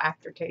like a little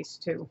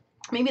aftertaste, too.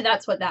 Maybe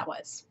that's what that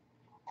was.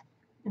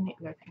 And the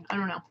other thing. I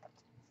don't know.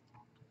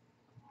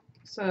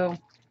 So.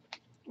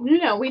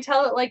 No, we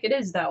tell it like it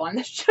is, though, on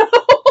this show.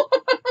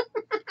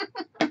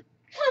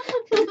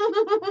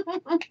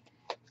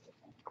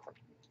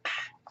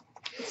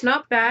 It's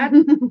not bad.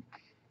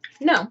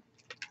 No.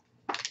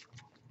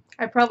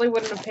 I probably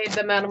wouldn't have paid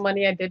the amount of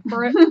money I did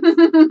for it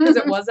because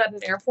it was at an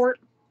airport.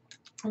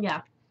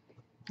 Yeah.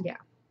 Yeah.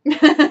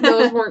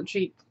 Those weren't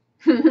cheap.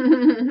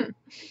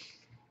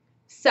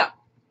 So,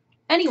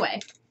 anyway.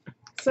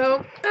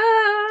 So,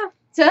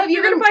 So have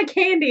you're you going to buy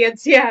candy at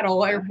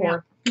Seattle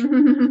Airport.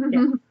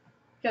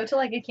 Go to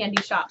like a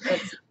candy shop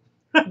that's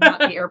not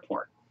the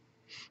airport.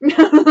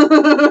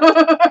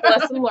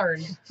 Lesson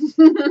learned.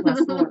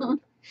 Lesson learned.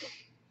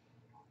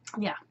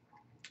 Yeah.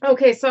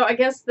 Okay, so I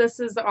guess this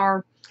is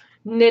our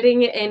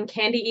knitting and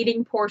candy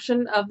eating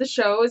portion of the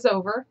show is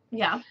over.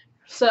 Yeah.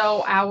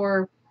 So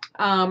our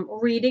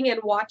reading and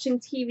watching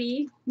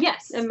TV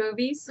Yes. and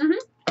movies, Mhm.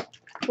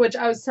 which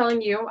I was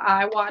telling you,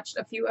 I watched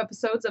a few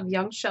episodes of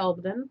Young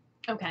Sheldon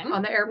Okay.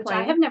 on the Which airplane.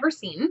 I have never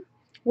seen.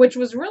 which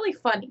was really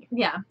funny.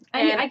 Yeah.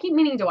 And- I keep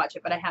meaning to watch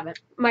it, but I haven't.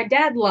 My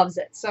dad loves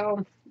it,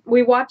 so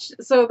we watched.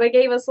 So they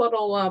gave us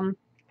little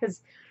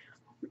because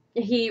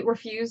he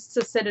refused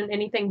to sit in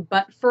anything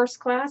but first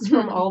class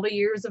from all the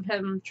years of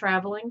him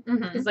traveling.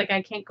 Mm-hmm. He's like,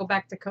 I can't go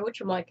back to coach.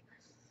 I'm like,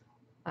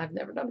 I've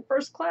never done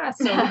first class,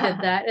 so we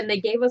did that, and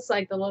they gave us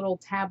like the little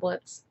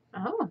tablets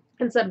Oh.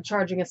 instead of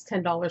charging us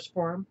 $10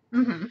 for them.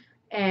 Mm-hmm.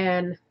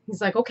 And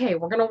he's like, okay,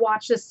 we're gonna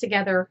watch this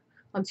together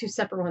on 2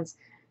 separate ones.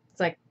 It's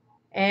like,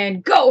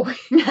 and go,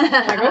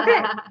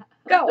 okay.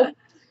 go.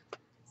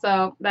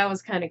 So that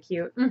was kind of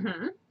cute,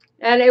 Mm-hmm.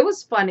 and it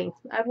was funny.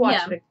 I've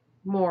watched Yeah. it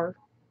more.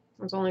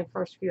 It was only the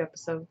first few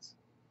episodes,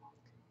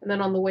 and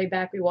then on the way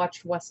back we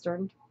watched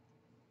Western.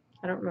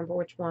 I don't remember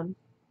which one.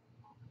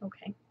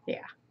 Okay.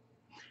 Yeah.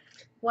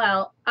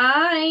 Well,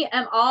 I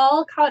am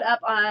all caught up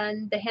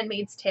on The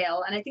Handmaid's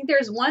Tale, and I think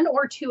there's 1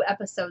 or 2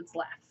 episodes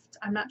left.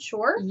 I'm not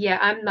sure. Yeah,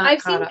 I'm not.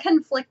 I've caught seen up.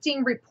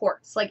 conflicting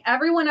reports. Like,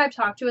 everyone I've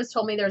talked to has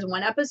told me there's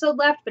 1 episode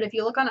left, but if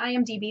you look on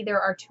IMDb, there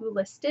are 2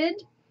 listed,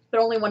 but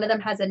only one of them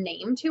has a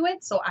name to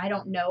it, so I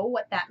don't know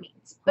what that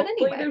means. But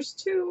Hopefully anyway. there's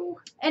 2.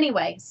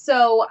 Anyway,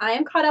 so I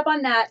am caught up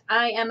on that.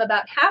 I am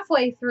about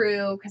halfway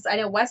through, because I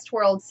know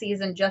Westworld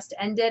season just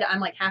ended. I'm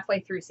like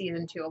halfway through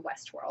season 2 of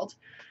Westworld.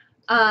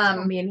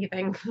 Tell me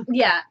anything.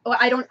 Yeah, well,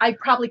 I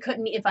probably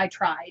couldn't if I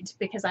tried,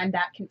 because I'm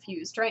that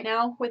confused right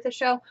now with the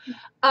show.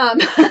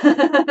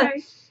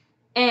 Okay.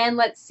 And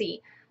let's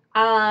see.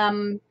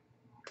 For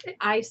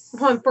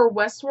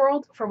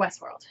Westworld, for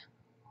Westworld.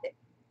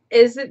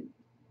 is it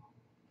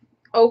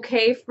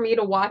okay for me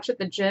to watch at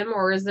the gym,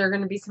 or is there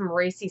going to be some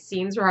racy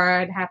scenes where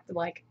I'd have to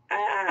like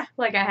I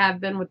have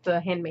been with The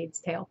Handmaid's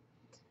Tale?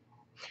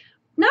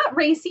 Not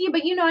racy,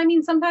 but I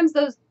mean, sometimes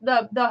those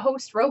the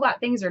host robot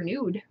things are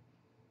nude.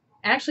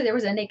 Actually, there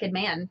was a naked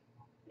man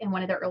in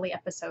one of the early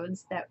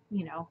episodes that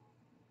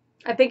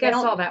I think They I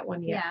don't- saw that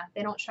one. yeah, Yeah,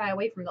 they don't shy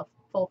away from the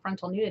full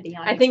frontal nudity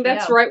on I think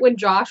that's HBO. right when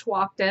Josh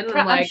walked in. And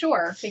I'm like,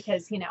 sure,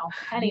 because he's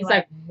anyway.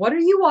 like, "What are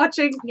you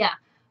watching?"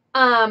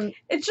 Um,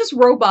 It's just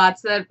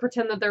robots that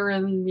pretend that they're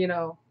in the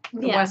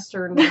yeah.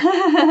 Western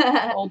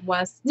Old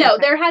West. No,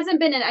 Okay. there hasn't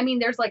been. I mean,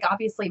 there's like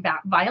obviously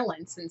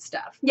violence and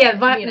stuff. Yeah,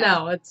 but,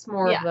 no, it's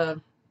more Yeah. of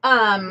the.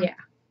 Yeah. Yeah.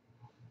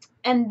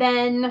 And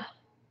then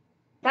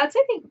that's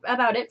I think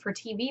about it for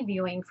TV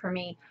viewing for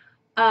me.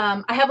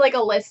 I have like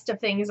a list of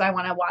things I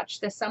want to watch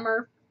this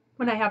summer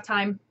when I have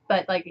time,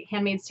 but like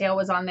Handmaid's Tale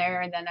was on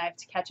there, and then I have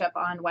to catch up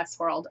on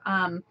Westworld.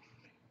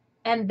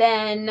 And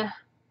then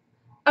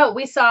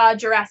we saw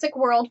Jurassic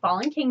World: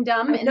 Fallen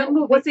Kingdom in the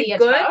movie was it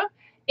theater. good?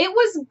 It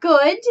was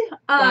good.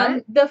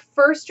 What? The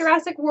first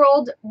Jurassic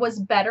World was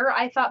better,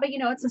 I thought, but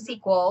it's a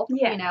sequel.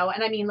 Yeah.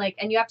 And I mean, like,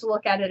 and you have to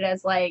look at it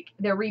as like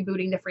they're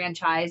rebooting the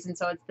franchise, and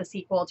so it's the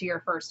sequel to your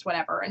first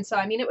whatever. And so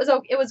I mean, it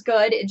was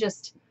good. It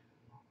just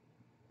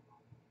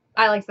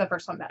I liked the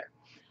first one better.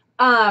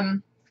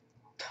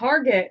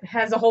 Target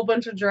has a whole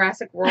bunch of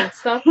Jurassic World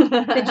stuff.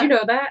 Did you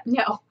know that?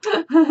 No.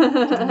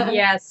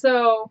 Yeah,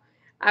 so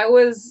I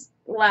was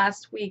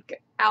last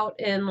week out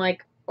in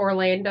like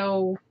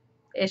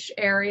Orlando-ish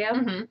area,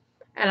 Mhm.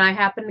 and I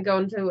happened to go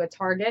into a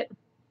Target,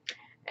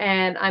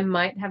 and I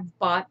might have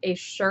bought a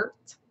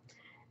shirt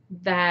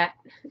that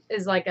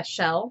is like a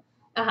shell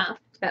Uh-huh.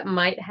 that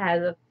might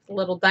have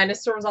little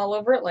dinosaurs all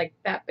over it, like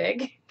that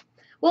big.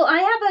 Well, I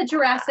have a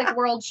Jurassic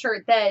World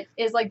shirt that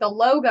is like the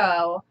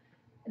logo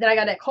that I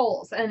got at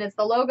Kohl's, and it's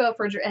the logo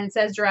and it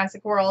says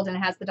Jurassic World, and it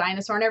has the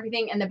dinosaur and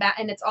everything, and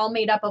and it's all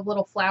made up of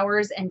little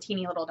flowers and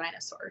teeny little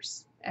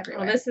dinosaurs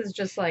everywhere. Well, this is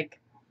just like,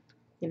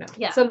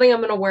 Yeah. something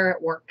I'm gonna wear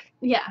at work.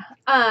 Yeah.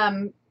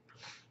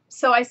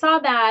 So I saw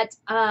that.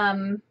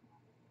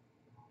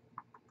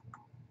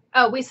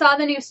 We saw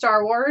the new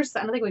Star Wars.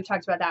 I don't think we've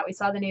talked about that. We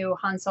saw the new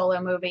Han Solo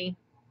movie.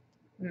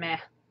 Meh.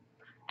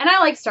 And I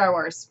like Star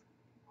Wars.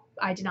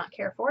 I did not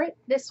care for it,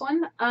 this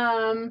one.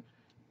 I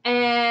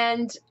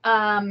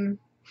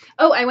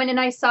went and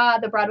I saw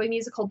the Broadway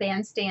musical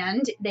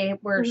Bandstand. They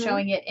were Mhm.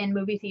 showing it in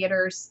movie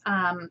theaters.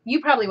 You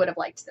probably would have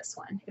liked this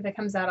one. If it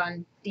comes out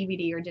on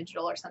DVD or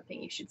digital or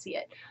something, you should see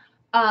it.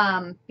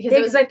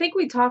 Because I think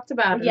we talked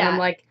about it, Yeah. and I'm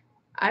like,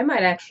 I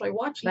might actually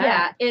watch that.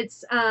 Yeah,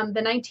 it's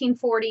the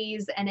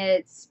 1940s, and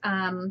it's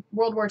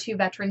World War II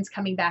veterans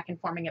coming back and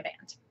forming a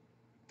band.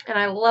 And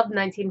I love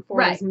 1940s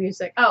Right.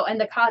 music. Oh, and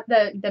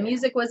the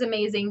music was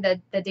amazing, the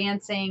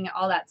dancing,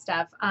 all that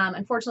stuff.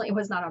 Unfortunately, it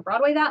was not on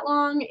Broadway that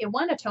long. It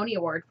won a Tony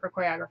Award for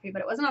choreography, but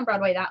it wasn't on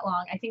Broadway that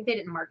long. I think they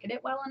didn't market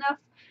it well enough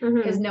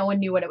because no one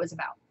knew what it was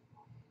about.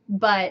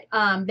 But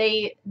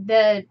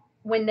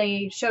when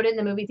they showed it in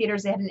the movie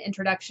theaters, they had an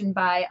introduction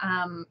by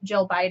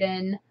Jill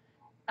Biden,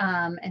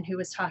 and who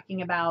was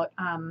talking about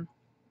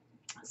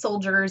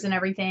soldiers and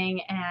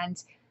everything.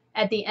 And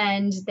at the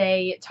end,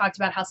 they talked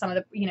about how some of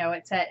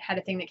the, had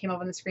a thing that came up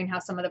on the screen, how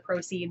some of the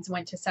proceeds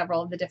went to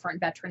several of the different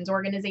veterans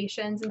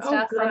organizations and Oh,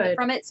 stuff good.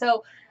 from it.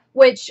 So,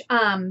 which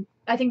I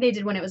think they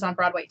did when it was on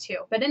Broadway too.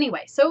 But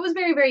anyway, so it was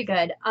very, very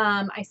good.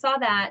 I saw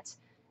that,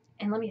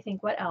 and let me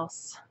think what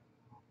else.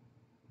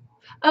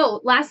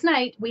 Oh, last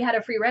night we had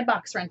a free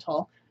Redbox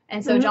rental,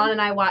 And so Mhm. John and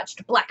I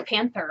watched Black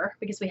Panther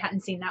because we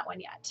hadn't seen that one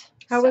yet.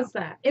 How So, was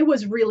that? it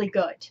was really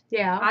good.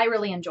 Yeah. I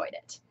really enjoyed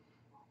it.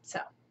 So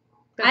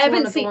That's I haven't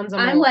one of the seen. ones on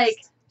my I'm like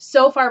list.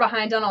 so far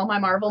behind on all my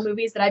Marvel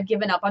movies that I've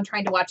given up on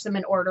trying to watch them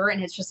in order,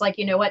 and it's just like,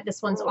 you know what,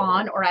 this one's Oh.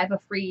 on, or I have a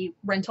free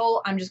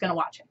rental. I'm just gonna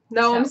watch it.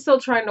 No, So, I'm still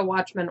trying to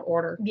watch them in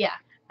order. yeah.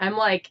 I'm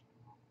like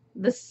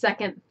the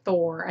second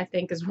Thor, I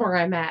think, is where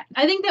I'm at.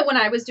 I think that when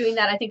I was doing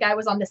that, I think I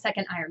was on the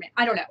second Iron Man.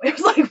 I don't know. It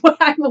was like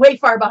I'm way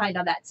far behind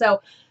on that.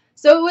 So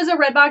it was a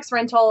Redbox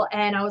rental,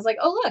 and I was like,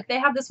 oh look, they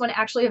have this one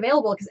actually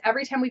available, because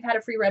every time we've had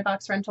a free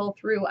Redbox rental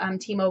through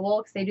T-Mobile,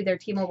 because they do their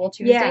T-Mobile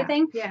Tuesday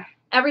thing. Yeah.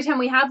 Every time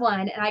we have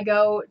one, and I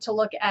go to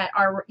look at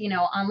our,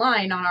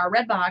 online on our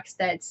Redbox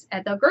that's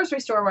at the grocery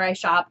store where I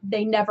shop,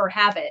 they never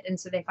have it, and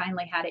so they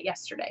finally had it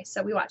yesterday.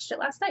 So we watched it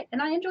last night,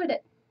 and I enjoyed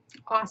it.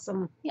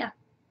 Awesome. Yeah.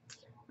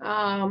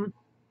 I'm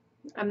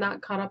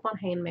not caught up on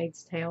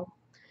Handmaid's Tale.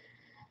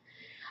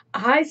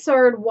 I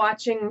started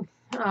watching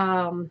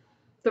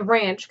The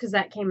Ranch because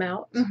that came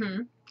out.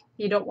 Mm-hmm.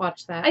 You don't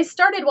watch that. I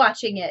started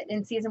watching it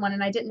in season 1,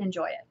 and I didn't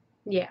enjoy it.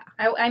 Yeah.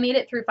 I made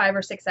it through 5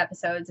 or 6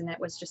 episodes, and it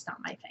was just not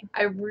my thing.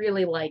 I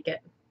really like it.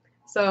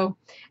 So,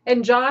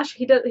 and Josh,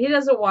 he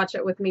doesn't watch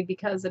it with me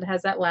because it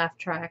has that laugh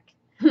track.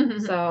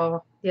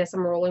 So, yes,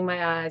 I'm rolling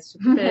my eyes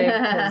super big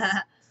because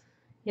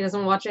he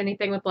doesn't watch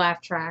anything with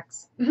laugh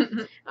tracks.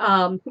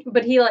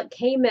 But he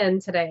came in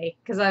today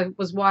because I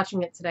was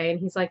watching it today, and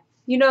he's like,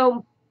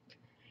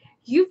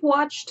 you've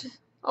watched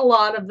a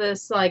lot of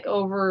this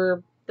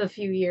over the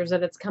few years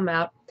that it's come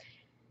out,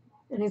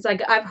 and he's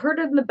like, I've heard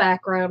it in the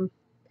background,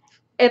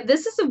 and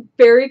this is a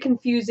very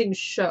confusing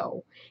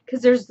show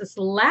because there's this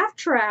laugh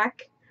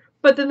track,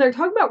 but then they're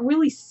talking about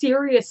really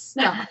serious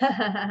stuff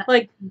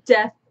like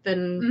death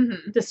and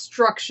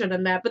destruction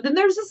and that, but then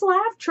there's this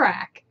laugh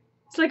track.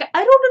 It's like,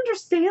 I don't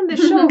understand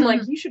this show. I'm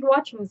like, you should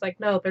watch it. He's like,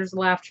 no, there's a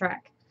laugh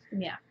track.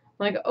 Yeah.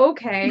 I'm like,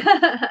 okay.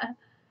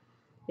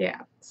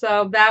 Yeah.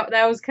 So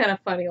that was kind of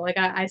funny.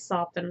 I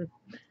stopped and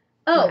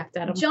laughed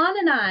at him. John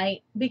and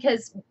I,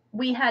 because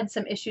we had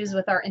some issues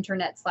with our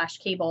internet /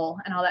 cable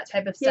and all that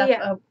type of stuff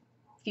a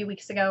few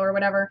weeks ago or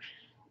whatever.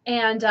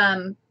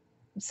 And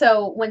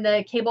so when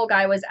the cable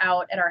guy was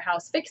out at our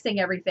house fixing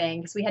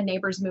everything, because we had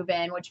neighbors move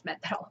in, which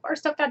meant that all of our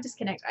stuff got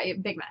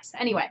disconnected. Big mess.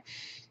 Anyway,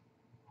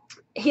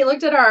 he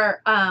looked at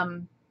our,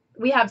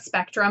 we have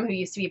Spectrum, who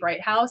used to be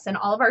Bright House, and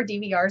all of our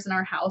DVRs in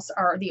our house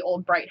are the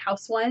old Bright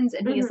House ones.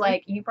 And he's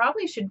like, you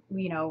probably should,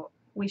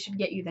 we should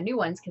get you the new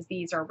ones because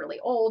these are really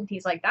old.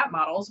 He's like, that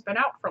model's been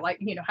out for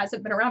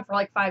hasn't been around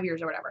for 5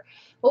 years or whatever.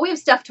 Well, we have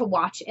stuff to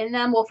watch in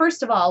them. Well,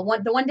 first of all,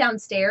 the one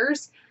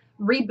downstairs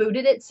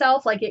rebooted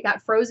itself, it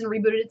got frozen,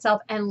 rebooted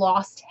itself, and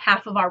lost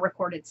half of our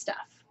recorded stuff.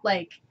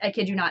 I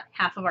kid you not,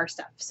 half of our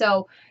stuff.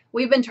 So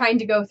we've been trying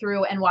to go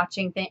through and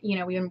watching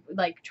we've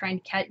been trying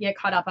to get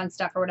caught up on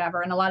stuff or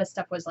whatever, and a lot of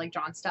stuff was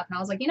John stuff, and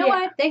I was like,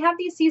 what, they have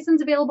these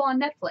seasons available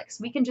on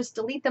Netflix, we can just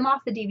delete them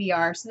off the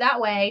DVR, so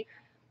that way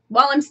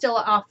while I'm still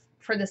off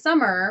for the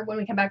summer, when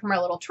we come back from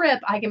our little trip,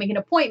 I can make an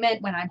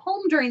appointment when I'm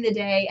home during the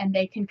day, and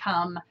they can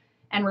come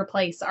and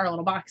replace our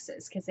little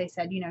boxes, because they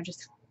said,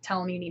 just tell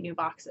them you need new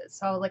boxes.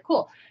 So I was like,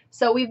 cool.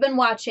 So we've been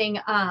watching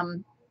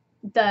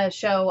the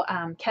show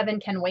Kevin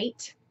Can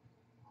Wait,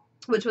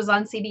 which was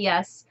on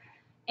CBS,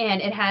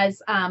 and it has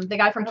the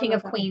guy from King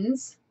of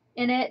Queens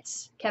in it,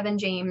 Kevin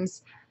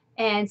James.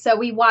 And so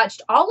we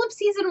watched all of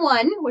season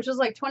 1, which was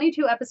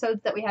 22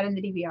 episodes that we had in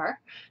the DVR.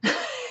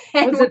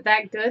 Was it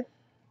that good?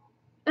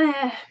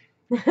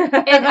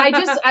 And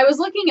I was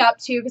looking up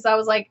too, because I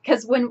was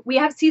because when we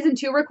have season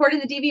 2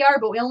 recorded in the DVR,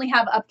 but we only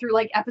have up through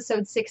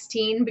episode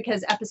 16,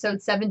 because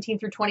episodes 17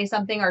 through 20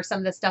 something are some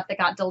of the stuff that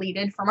got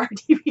deleted from our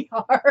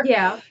DVR.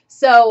 Yeah.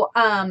 So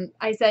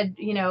I said,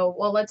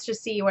 well, let's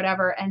just see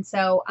whatever. And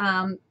so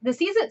the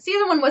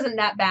season 1 wasn't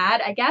that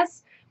bad, I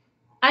guess.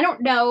 I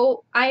don't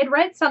know. I had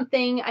read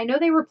something. I know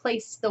they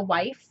replaced the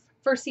wife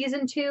for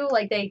season 2.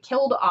 They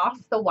killed off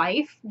the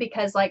wife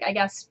because I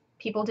guess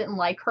people didn't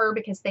like her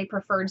because they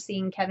preferred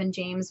seeing Kevin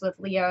James with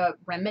Leah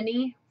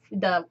Remini,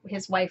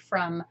 his wife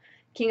from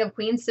King of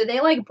Queens. So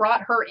they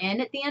brought her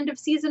in at the end of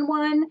season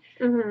 1,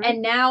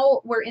 and now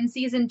we're in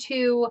season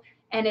 2,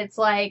 and it's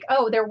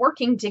they're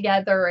working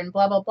together and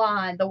blah blah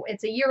blah, and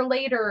it's a year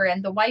later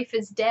and the wife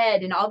is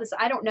dead and all this.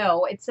 I don't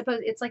know. It's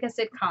like a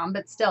sitcom,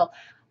 but still,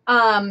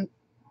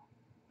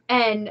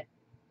 and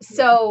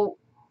so.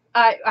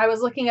 I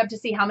was looking up to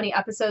see how many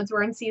episodes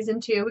were in season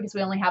 2, because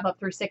we only have up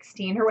through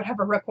 16 or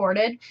whatever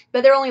recorded.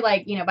 But they're only by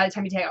the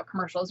time you take out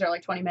commercials, they're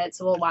 20 minutes.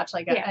 So we'll watch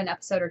an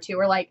episode or two.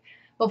 Or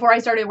before I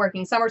started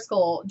working summer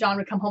school, John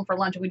would come home for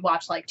lunch and we'd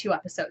watch 2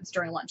 episodes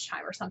during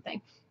lunchtime or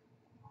something.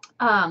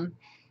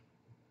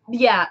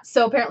 Yeah.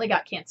 So apparently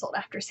got canceled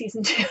after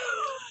season 2.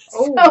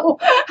 Oh.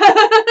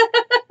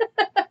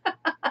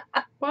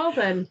 Well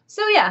then.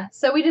 So yeah.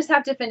 So we just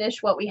have to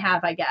finish what we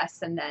have, I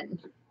guess, and then,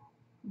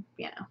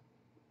 Yeah.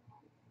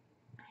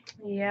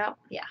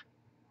 Yeah.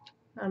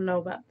 I don't know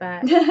about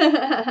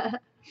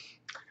that.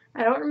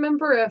 I don't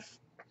remember if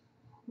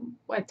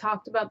I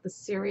talked about the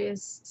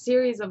series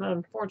of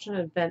unfortunate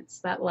events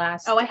that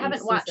last. Oh, I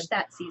haven't watched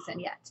that season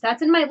yet.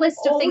 That's in my list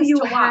of things you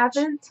to watch.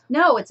 Haven't?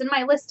 No, it's in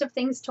my list of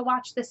things to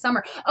watch this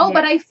summer. Oh, Yeah.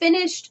 but I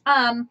finished.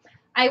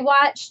 I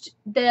watched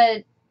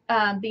the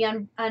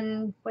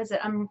Unbreakable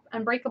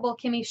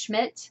Kimmy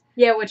Schmidt.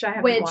 Yeah, which I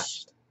haven't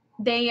watched.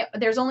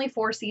 There's only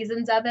 4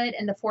 seasons of it,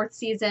 and the 4th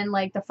season,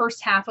 like the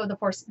first half of the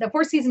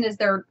 4th season is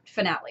their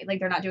finale. Like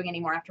they're not doing any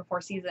more after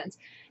 4 seasons,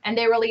 and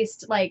they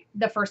released like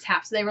the first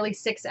half. So they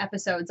released 6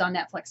 episodes on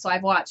Netflix. So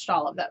I've watched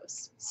all of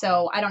those.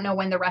 So I don't know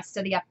when the rest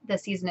of the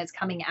season is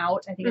coming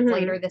out. I think it's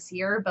later this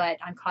year, but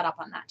I'm caught up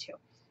on that too.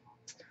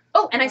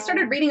 Oh, and I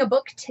started reading a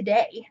book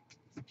today.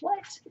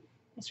 What?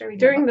 I started reading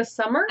during the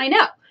summer. I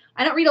know.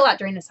 I don't read a lot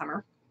during the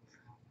summer.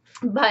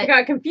 But I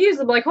got confused.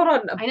 I'm like, hold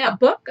on, I know. A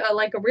book?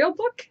 Like a real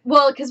book?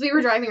 Well, because we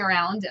were driving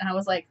around, and I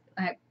was like,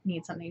 I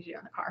need something to do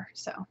in the car,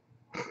 so.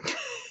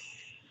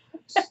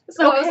 I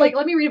was like,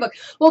 let me read a book.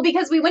 Well,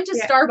 because we went to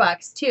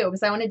Starbucks, too,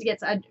 because I wanted to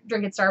get a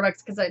drink at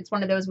Starbucks, because it's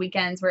one of those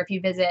weekends where if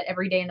you visit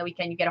every day in the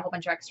weekend, you get a whole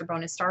bunch of extra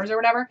bonus stars or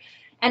whatever.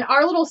 And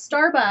our little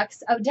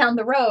Starbucks down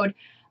the road,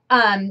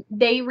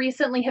 they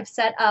recently have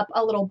set up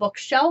a little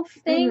bookshelf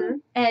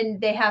thing,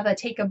 and they have a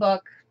take a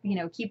book,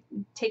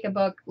 take a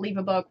book, leave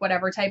a book,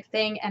 whatever type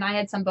thing. And I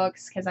had some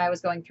books because I was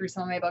going through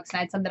some of my books, and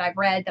I had some that I've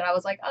read that I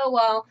was like, oh,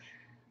 well,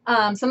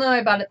 some of them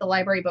I bought at the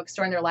library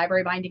bookstore in their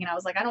library binding. And I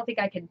was like, I don't think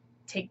I could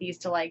take these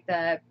to like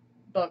the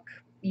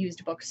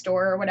used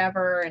bookstore or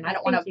whatever. And I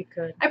don't want to, you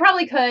could. I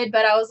probably could,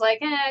 but I was like,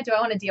 do I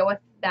want to deal with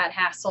that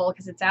hassle?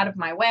 Because it's out of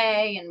my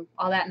way and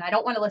all that. And I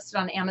don't want to list it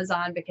on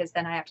Amazon because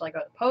then I have to like go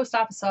to the post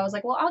office. So I was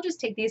like, well, I'll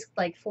just take these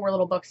like 4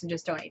 little books and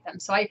just donate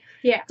them. So I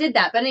did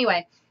that. But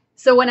anyway,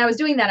 so when I was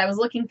doing that, I was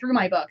looking through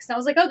my books, and I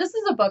was like, oh, this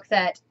is a book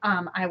that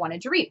I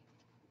wanted to read,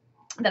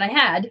 that I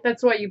had.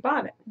 That's why you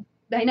bought it.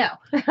 I know.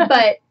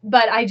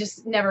 but I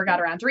just never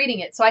got around to reading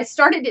it. So I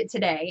started it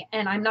today,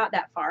 and I'm not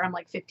that far. I'm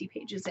like 50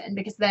 pages in,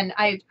 because then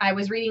I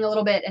was reading a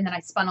little bit, and then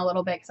I spun a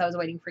little bit because I was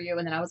waiting for you,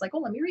 and then I was like, oh,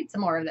 let me read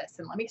some more of this,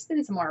 and let me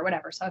spin some more or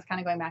whatever. So I was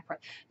kind of going back and forth.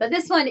 But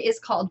this one is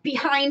called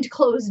Behind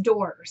Closed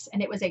Doors,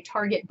 and it was a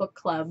Target book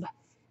club,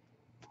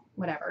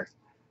 whatever,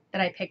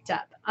 that I picked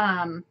up.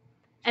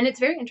 And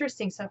it's very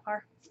interesting so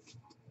far.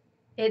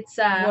 It's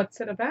what's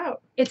it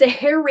about? It's a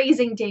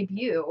hair-raising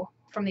debut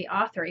from the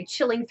author, a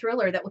chilling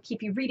thriller that will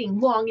keep you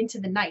reading long into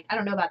the night. I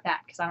don't know about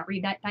that because I don't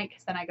read at night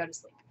because then I go to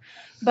sleep.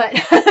 But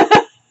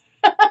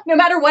no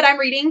matter what I'm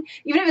reading,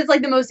 even if it's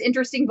like the most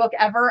interesting book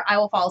ever, I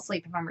will fall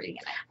asleep if I'm reading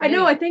it. I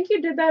know. I think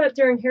you did that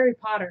during Harry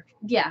Potter.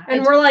 Yeah.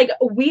 And we're like,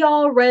 we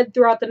all read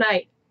throughout the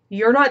night.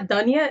 You're not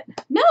done yet?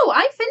 No,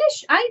 I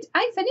finished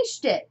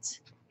it.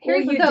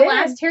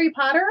 Last Harry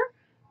Potter.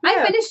 Yeah.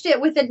 I finished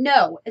it with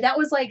that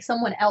was like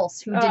someone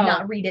else who did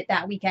not read it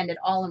that weekend at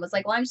all and was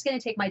like, well, I'm just going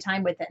to take my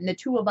time with it. And the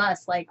two of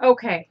us, like...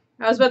 Okay.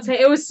 I was about to say,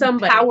 it was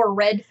somebody. Power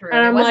read through it.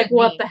 And I'm like,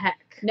 what the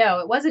heck? No,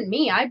 it wasn't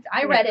me. I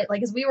read it,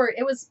 like, because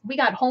we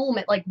got home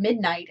at like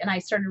midnight, and I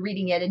started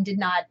reading it and did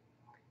not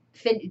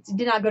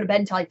go to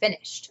bed until I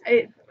finished.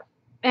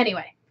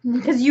 Anyway.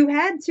 Because you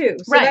had to.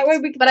 So right. That way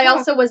we could But talk. I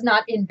also was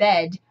not in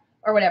bed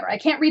or whatever. I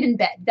can't read in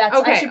bed.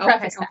 I should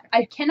preface that.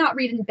 I cannot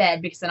read in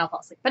bed because then I'll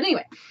fall asleep. But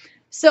anyway.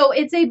 So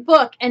it's a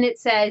book, and it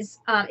says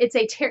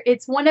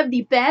it's one of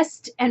the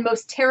best and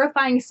most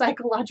terrifying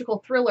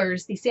psychological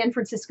thrillers the San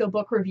Francisco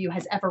Book Review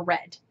has ever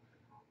read.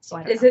 So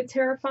I don't know. Is it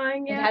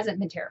terrifying yet? It hasn't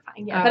been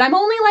terrifying yet, but I'm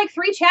only like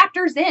 3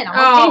 chapters in.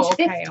 I'm on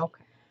page 50.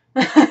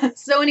 Okay.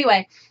 So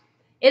anyway,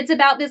 it's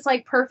about this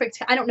like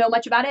perfect. I don't know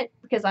much about it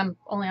because I'm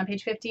only on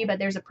page 50, but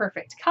there's a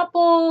perfect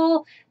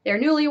couple.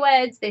 They're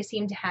newlyweds. They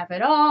seem to have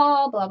it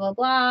all. Blah blah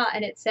blah,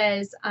 and it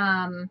says.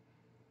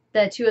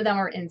 The two of them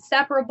are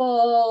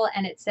inseparable,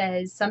 and it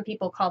says some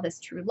people call this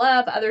true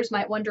love. Others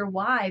might wonder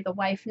why the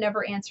wife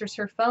never answers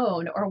her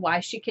phone, or why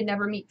she can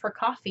never meet for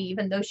coffee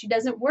even though she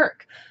doesn't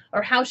work,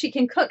 or how she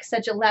can cook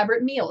such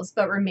elaborate meals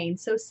but remain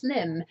so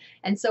slim,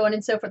 and so on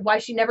and so forth. Why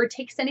she never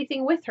takes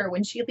anything with her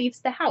when she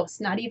leaves the house,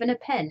 not even a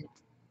pen.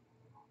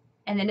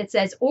 And then it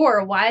says,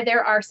 or why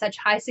there are such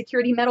high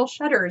security metal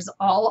shutters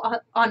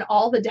on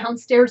all the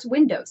downstairs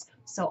windows.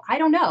 So I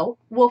don't know.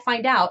 We'll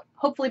find out.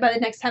 Hopefully by the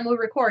next time we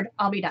record,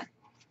 I'll be done.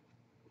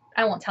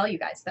 I won't tell you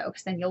guys, though,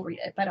 because then you'll read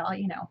it. But I'll,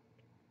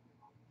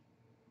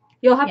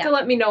 You'll have to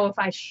let me know if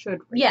I should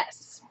read it.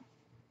 Yes.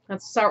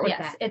 Let's start with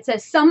that. It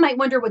says, some might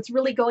wonder what's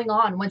really going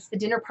on once the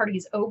dinner party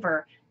is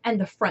over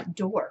and the front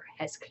door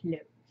has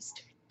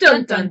closed.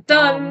 Dun, dun,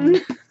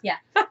 dun. Yeah.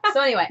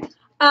 So anyway,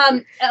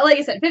 like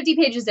I said, 50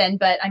 pages in,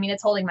 but, I mean,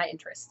 it's holding my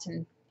interest.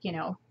 And,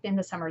 in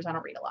the summers, I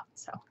don't read a lot,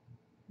 so.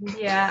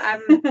 Yeah,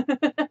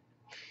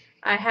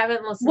 I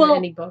haven't listened to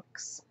any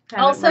books.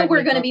 Also,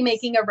 we're going to be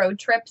making a road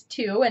trip,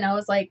 too, and I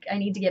was like, I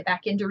need to get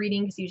back into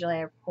reading, because usually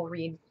I will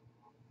read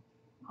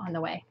on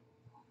the way.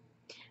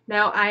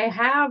 Now,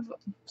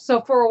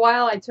 so for a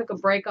while, I took a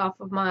break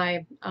off of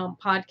my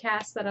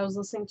podcast that I was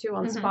listening to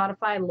on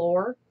Spotify,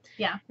 Lore.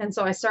 Yeah. And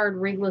so I started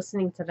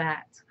re-listening to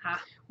that,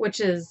 which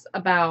is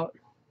about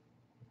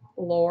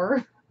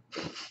lore,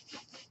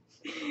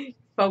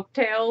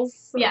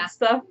 folktales, and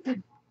stuff.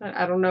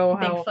 I don't know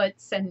how.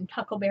 Bigfoots and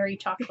Huckleberry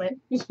chocolate.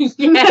 Yes.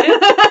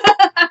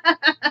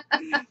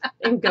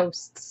 And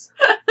ghosts.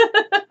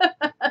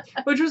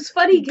 Which was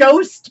funny.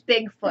 Ghost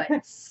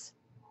Bigfoots.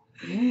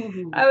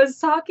 I was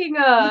talking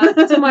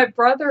to my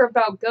brother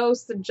about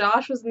ghosts, and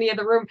Josh was in the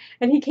other room,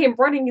 and he came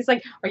running. He's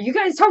like, "Are you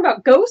guys talking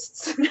about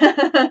ghosts?" He's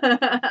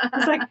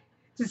like,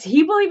 "Does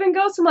he believe in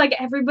ghosts?" I'm like,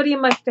 "Everybody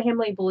in my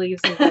family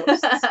believes in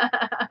ghosts."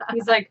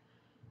 He's like,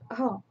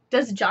 "Oh,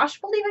 Does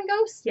Josh believe in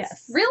ghosts?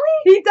 yes, Really?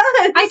 he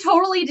does." I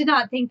totally did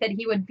not think that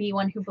he would be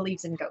one who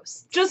believes in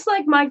ghosts. Just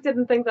like Mike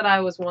didn't think that I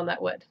was one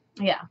that would.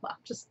 Yeah, well,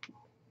 Just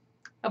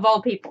of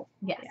all people.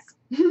 yes.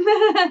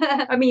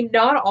 I mean,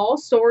 not all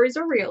stories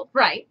are real,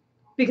 Right.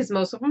 because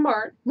most of them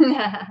aren't,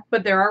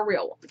 but there are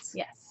real ones.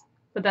 Yes.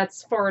 But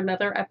that's for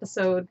another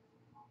episode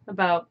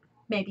about,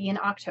 Maybe in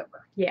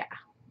October. yeah.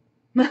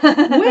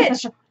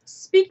 Which,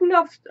 speaking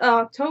of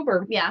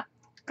October, Yeah.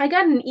 I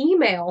got an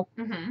email,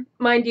 Mm-hmm.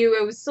 mind you,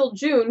 it was still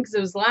June because it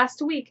was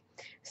last week,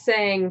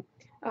 saying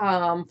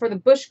for the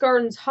Busch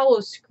Gardens Hollow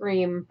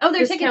Scream. Oh, their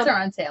discount. tickets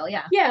are on sale,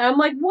 yeah. Yeah, I'm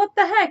like, what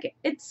the heck?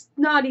 It's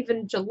not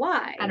even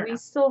July. I don't We know.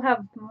 still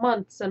have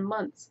months and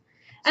months.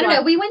 I don't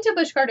know. We went to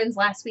Busch Gardens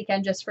last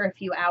weekend just for a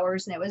few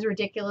hours, and it was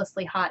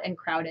ridiculously hot and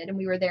crowded. And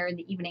we were there in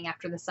the evening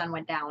after the sun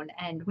went down,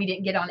 and we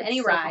didn't get on It's any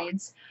so hot.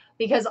 rides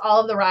because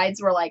all of the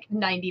rides were like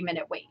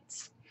 90-minute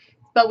waits.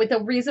 But with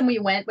the reason we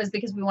went was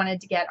because we wanted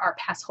to get our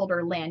pass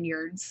holder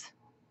lanyards.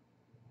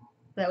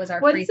 That was our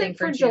What free is thing it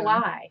for June.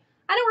 July?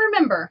 I don't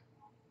remember,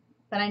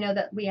 but I know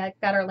that we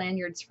got our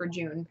lanyards for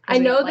June. 'cause I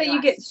we know went that you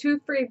last. get 2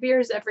 free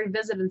beers every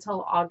visit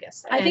until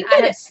August. I and think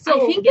have that still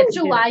I think yet in to do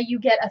July that. you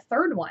get a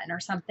third one or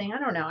something. I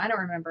don't know. I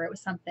don't remember. It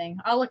was something.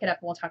 I'll look it up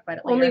and we'll talk about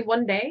it later. Only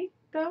one day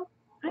though,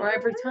 I or don't-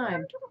 every I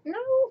time, don't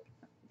know.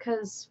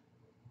 because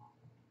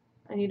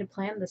I need to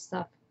plan this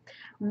stuff.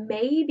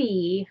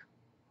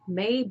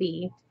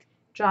 Maybe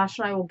Josh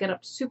and I will get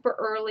up super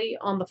early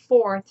on the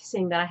 4th,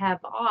 seeing that I have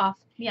off,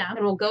 Yeah.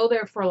 and we'll go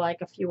there for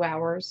like a few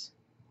hours,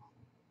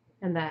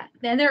 and that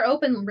And they're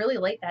open really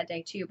late that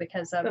day too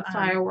because of the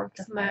fireworks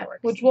the and that,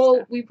 fireworks which and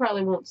stuff. we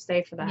probably won't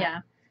stay for that.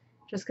 Yeah.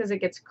 Just because it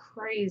gets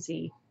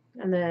crazy,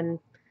 and then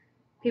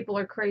people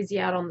are crazy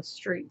out on the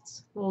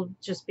streets. We'll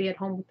just be at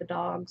home with the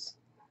dogs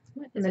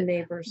What and is the it?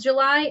 neighbors.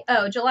 July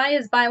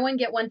is buy one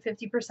get one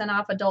 50%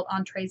 off adult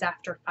entrees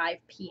after 5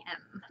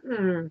 p.m.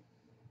 Mm,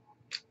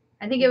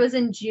 I think it was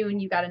in June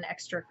you got an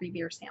extra free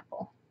beer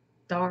sample.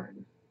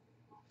 darn.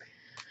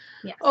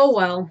 Yes. Oh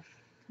well.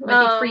 With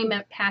the free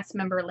pass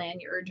member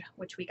lanyard,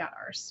 which we got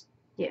ours.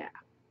 Yeah,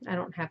 I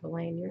don't have a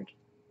lanyard.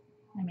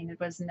 I mean, it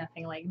was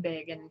nothing like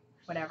big and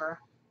whatever.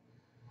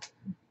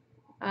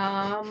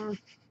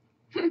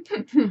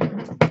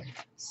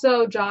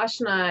 So Josh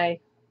and I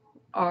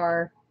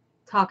are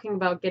talking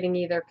about getting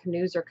either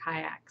canoes or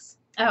kayaks.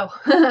 Oh.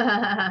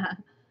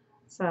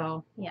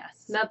 So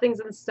Yes. nothing's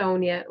in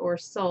stone yet. We're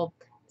still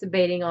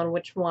debating on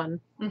which one.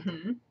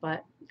 Mm-hmm.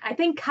 But I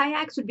think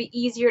kayaks would be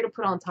easier to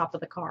put on top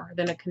of the car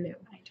than a canoe.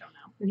 I don't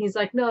know. And he's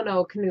like, no,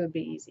 a canoe would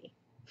be easy.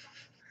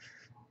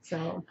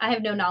 So I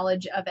have no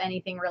knowledge of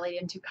anything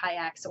related to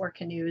kayaks or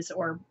canoes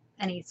or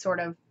any sort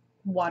of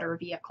water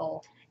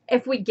vehicle.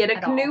 if we get a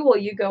At canoe, all. will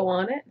you go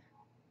on it?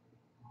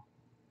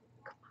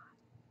 Come on.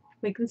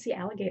 We can see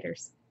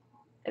alligators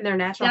in their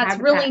natural That's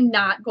habitat. really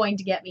not going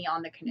to get me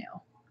on the canoe.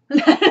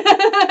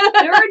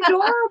 They're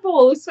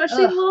adorable,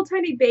 especially the Ugh. little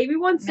tiny baby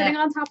ones sitting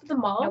Nah. on top of the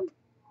mom.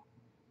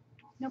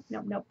 Nope.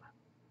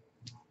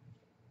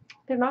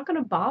 They're not going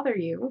to bother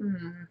you.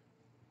 Mm.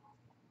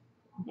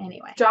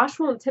 Anyway. Josh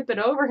won't tip it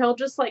over. He'll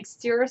just like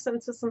steer us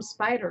into some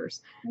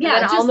spiders. And Yeah,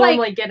 then just I'll like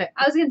normally get it.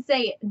 I was gonna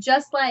say,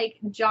 just like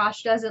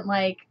Josh doesn't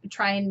like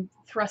try and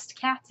thrust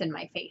cats in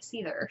my face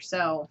either.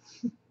 So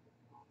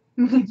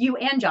you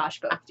and Josh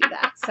both do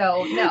that.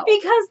 So no.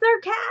 Because they're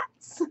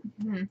cats.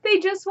 Mhm. They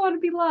just want to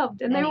be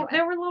loved, and Anyway.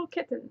 they were little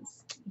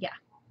kittens.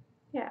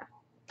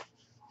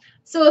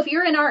 So if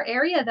you're in our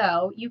area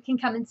though, you can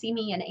come and see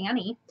me and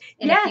Annie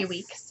in a few Yes.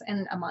 weeks,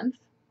 in a month.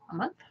 A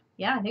month?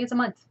 Yeah, I think it's a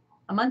month.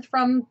 A month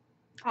from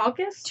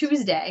August.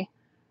 Tuesday.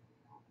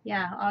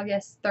 Yeah,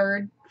 August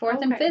 3rd,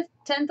 4th, and Okay. 5th,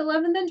 10th,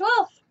 11th, and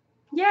 12th.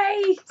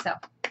 Yay!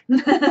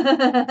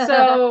 So.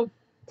 So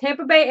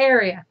Tampa Bay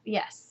area,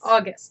 yes.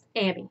 August.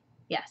 Annie,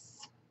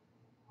 Yes.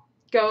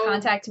 go.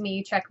 Contact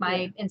me, check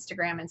my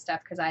Instagram and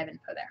stuff because I have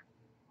info there.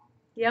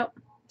 Yep.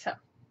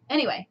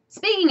 Anyway,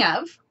 speaking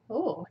of,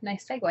 oh,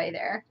 nice segue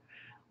there.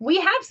 We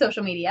have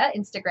social media,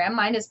 Instagram.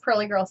 Mine is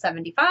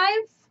PearlyGirl75.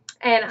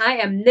 And I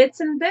am Knits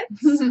and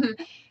Bits.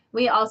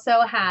 We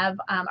also have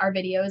our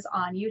videos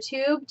on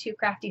YouTube, Two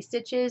Crafty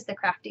Stitches. The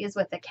crafty is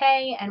with a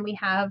K. And we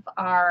have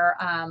our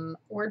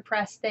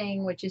WordPress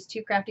thing, which is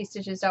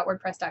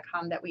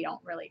twocraftystitches.wordpress.com that we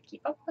don't really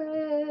keep up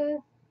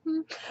with.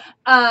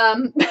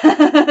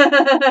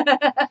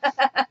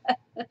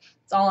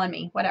 It's all on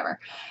me, whatever.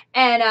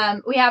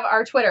 And we have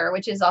our Twitter,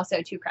 which is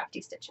also Two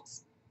Crafty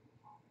Stitches.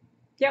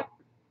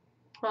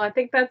 Well, I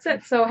think that's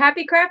it. So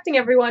happy crafting,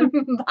 everyone.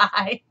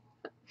 Bye.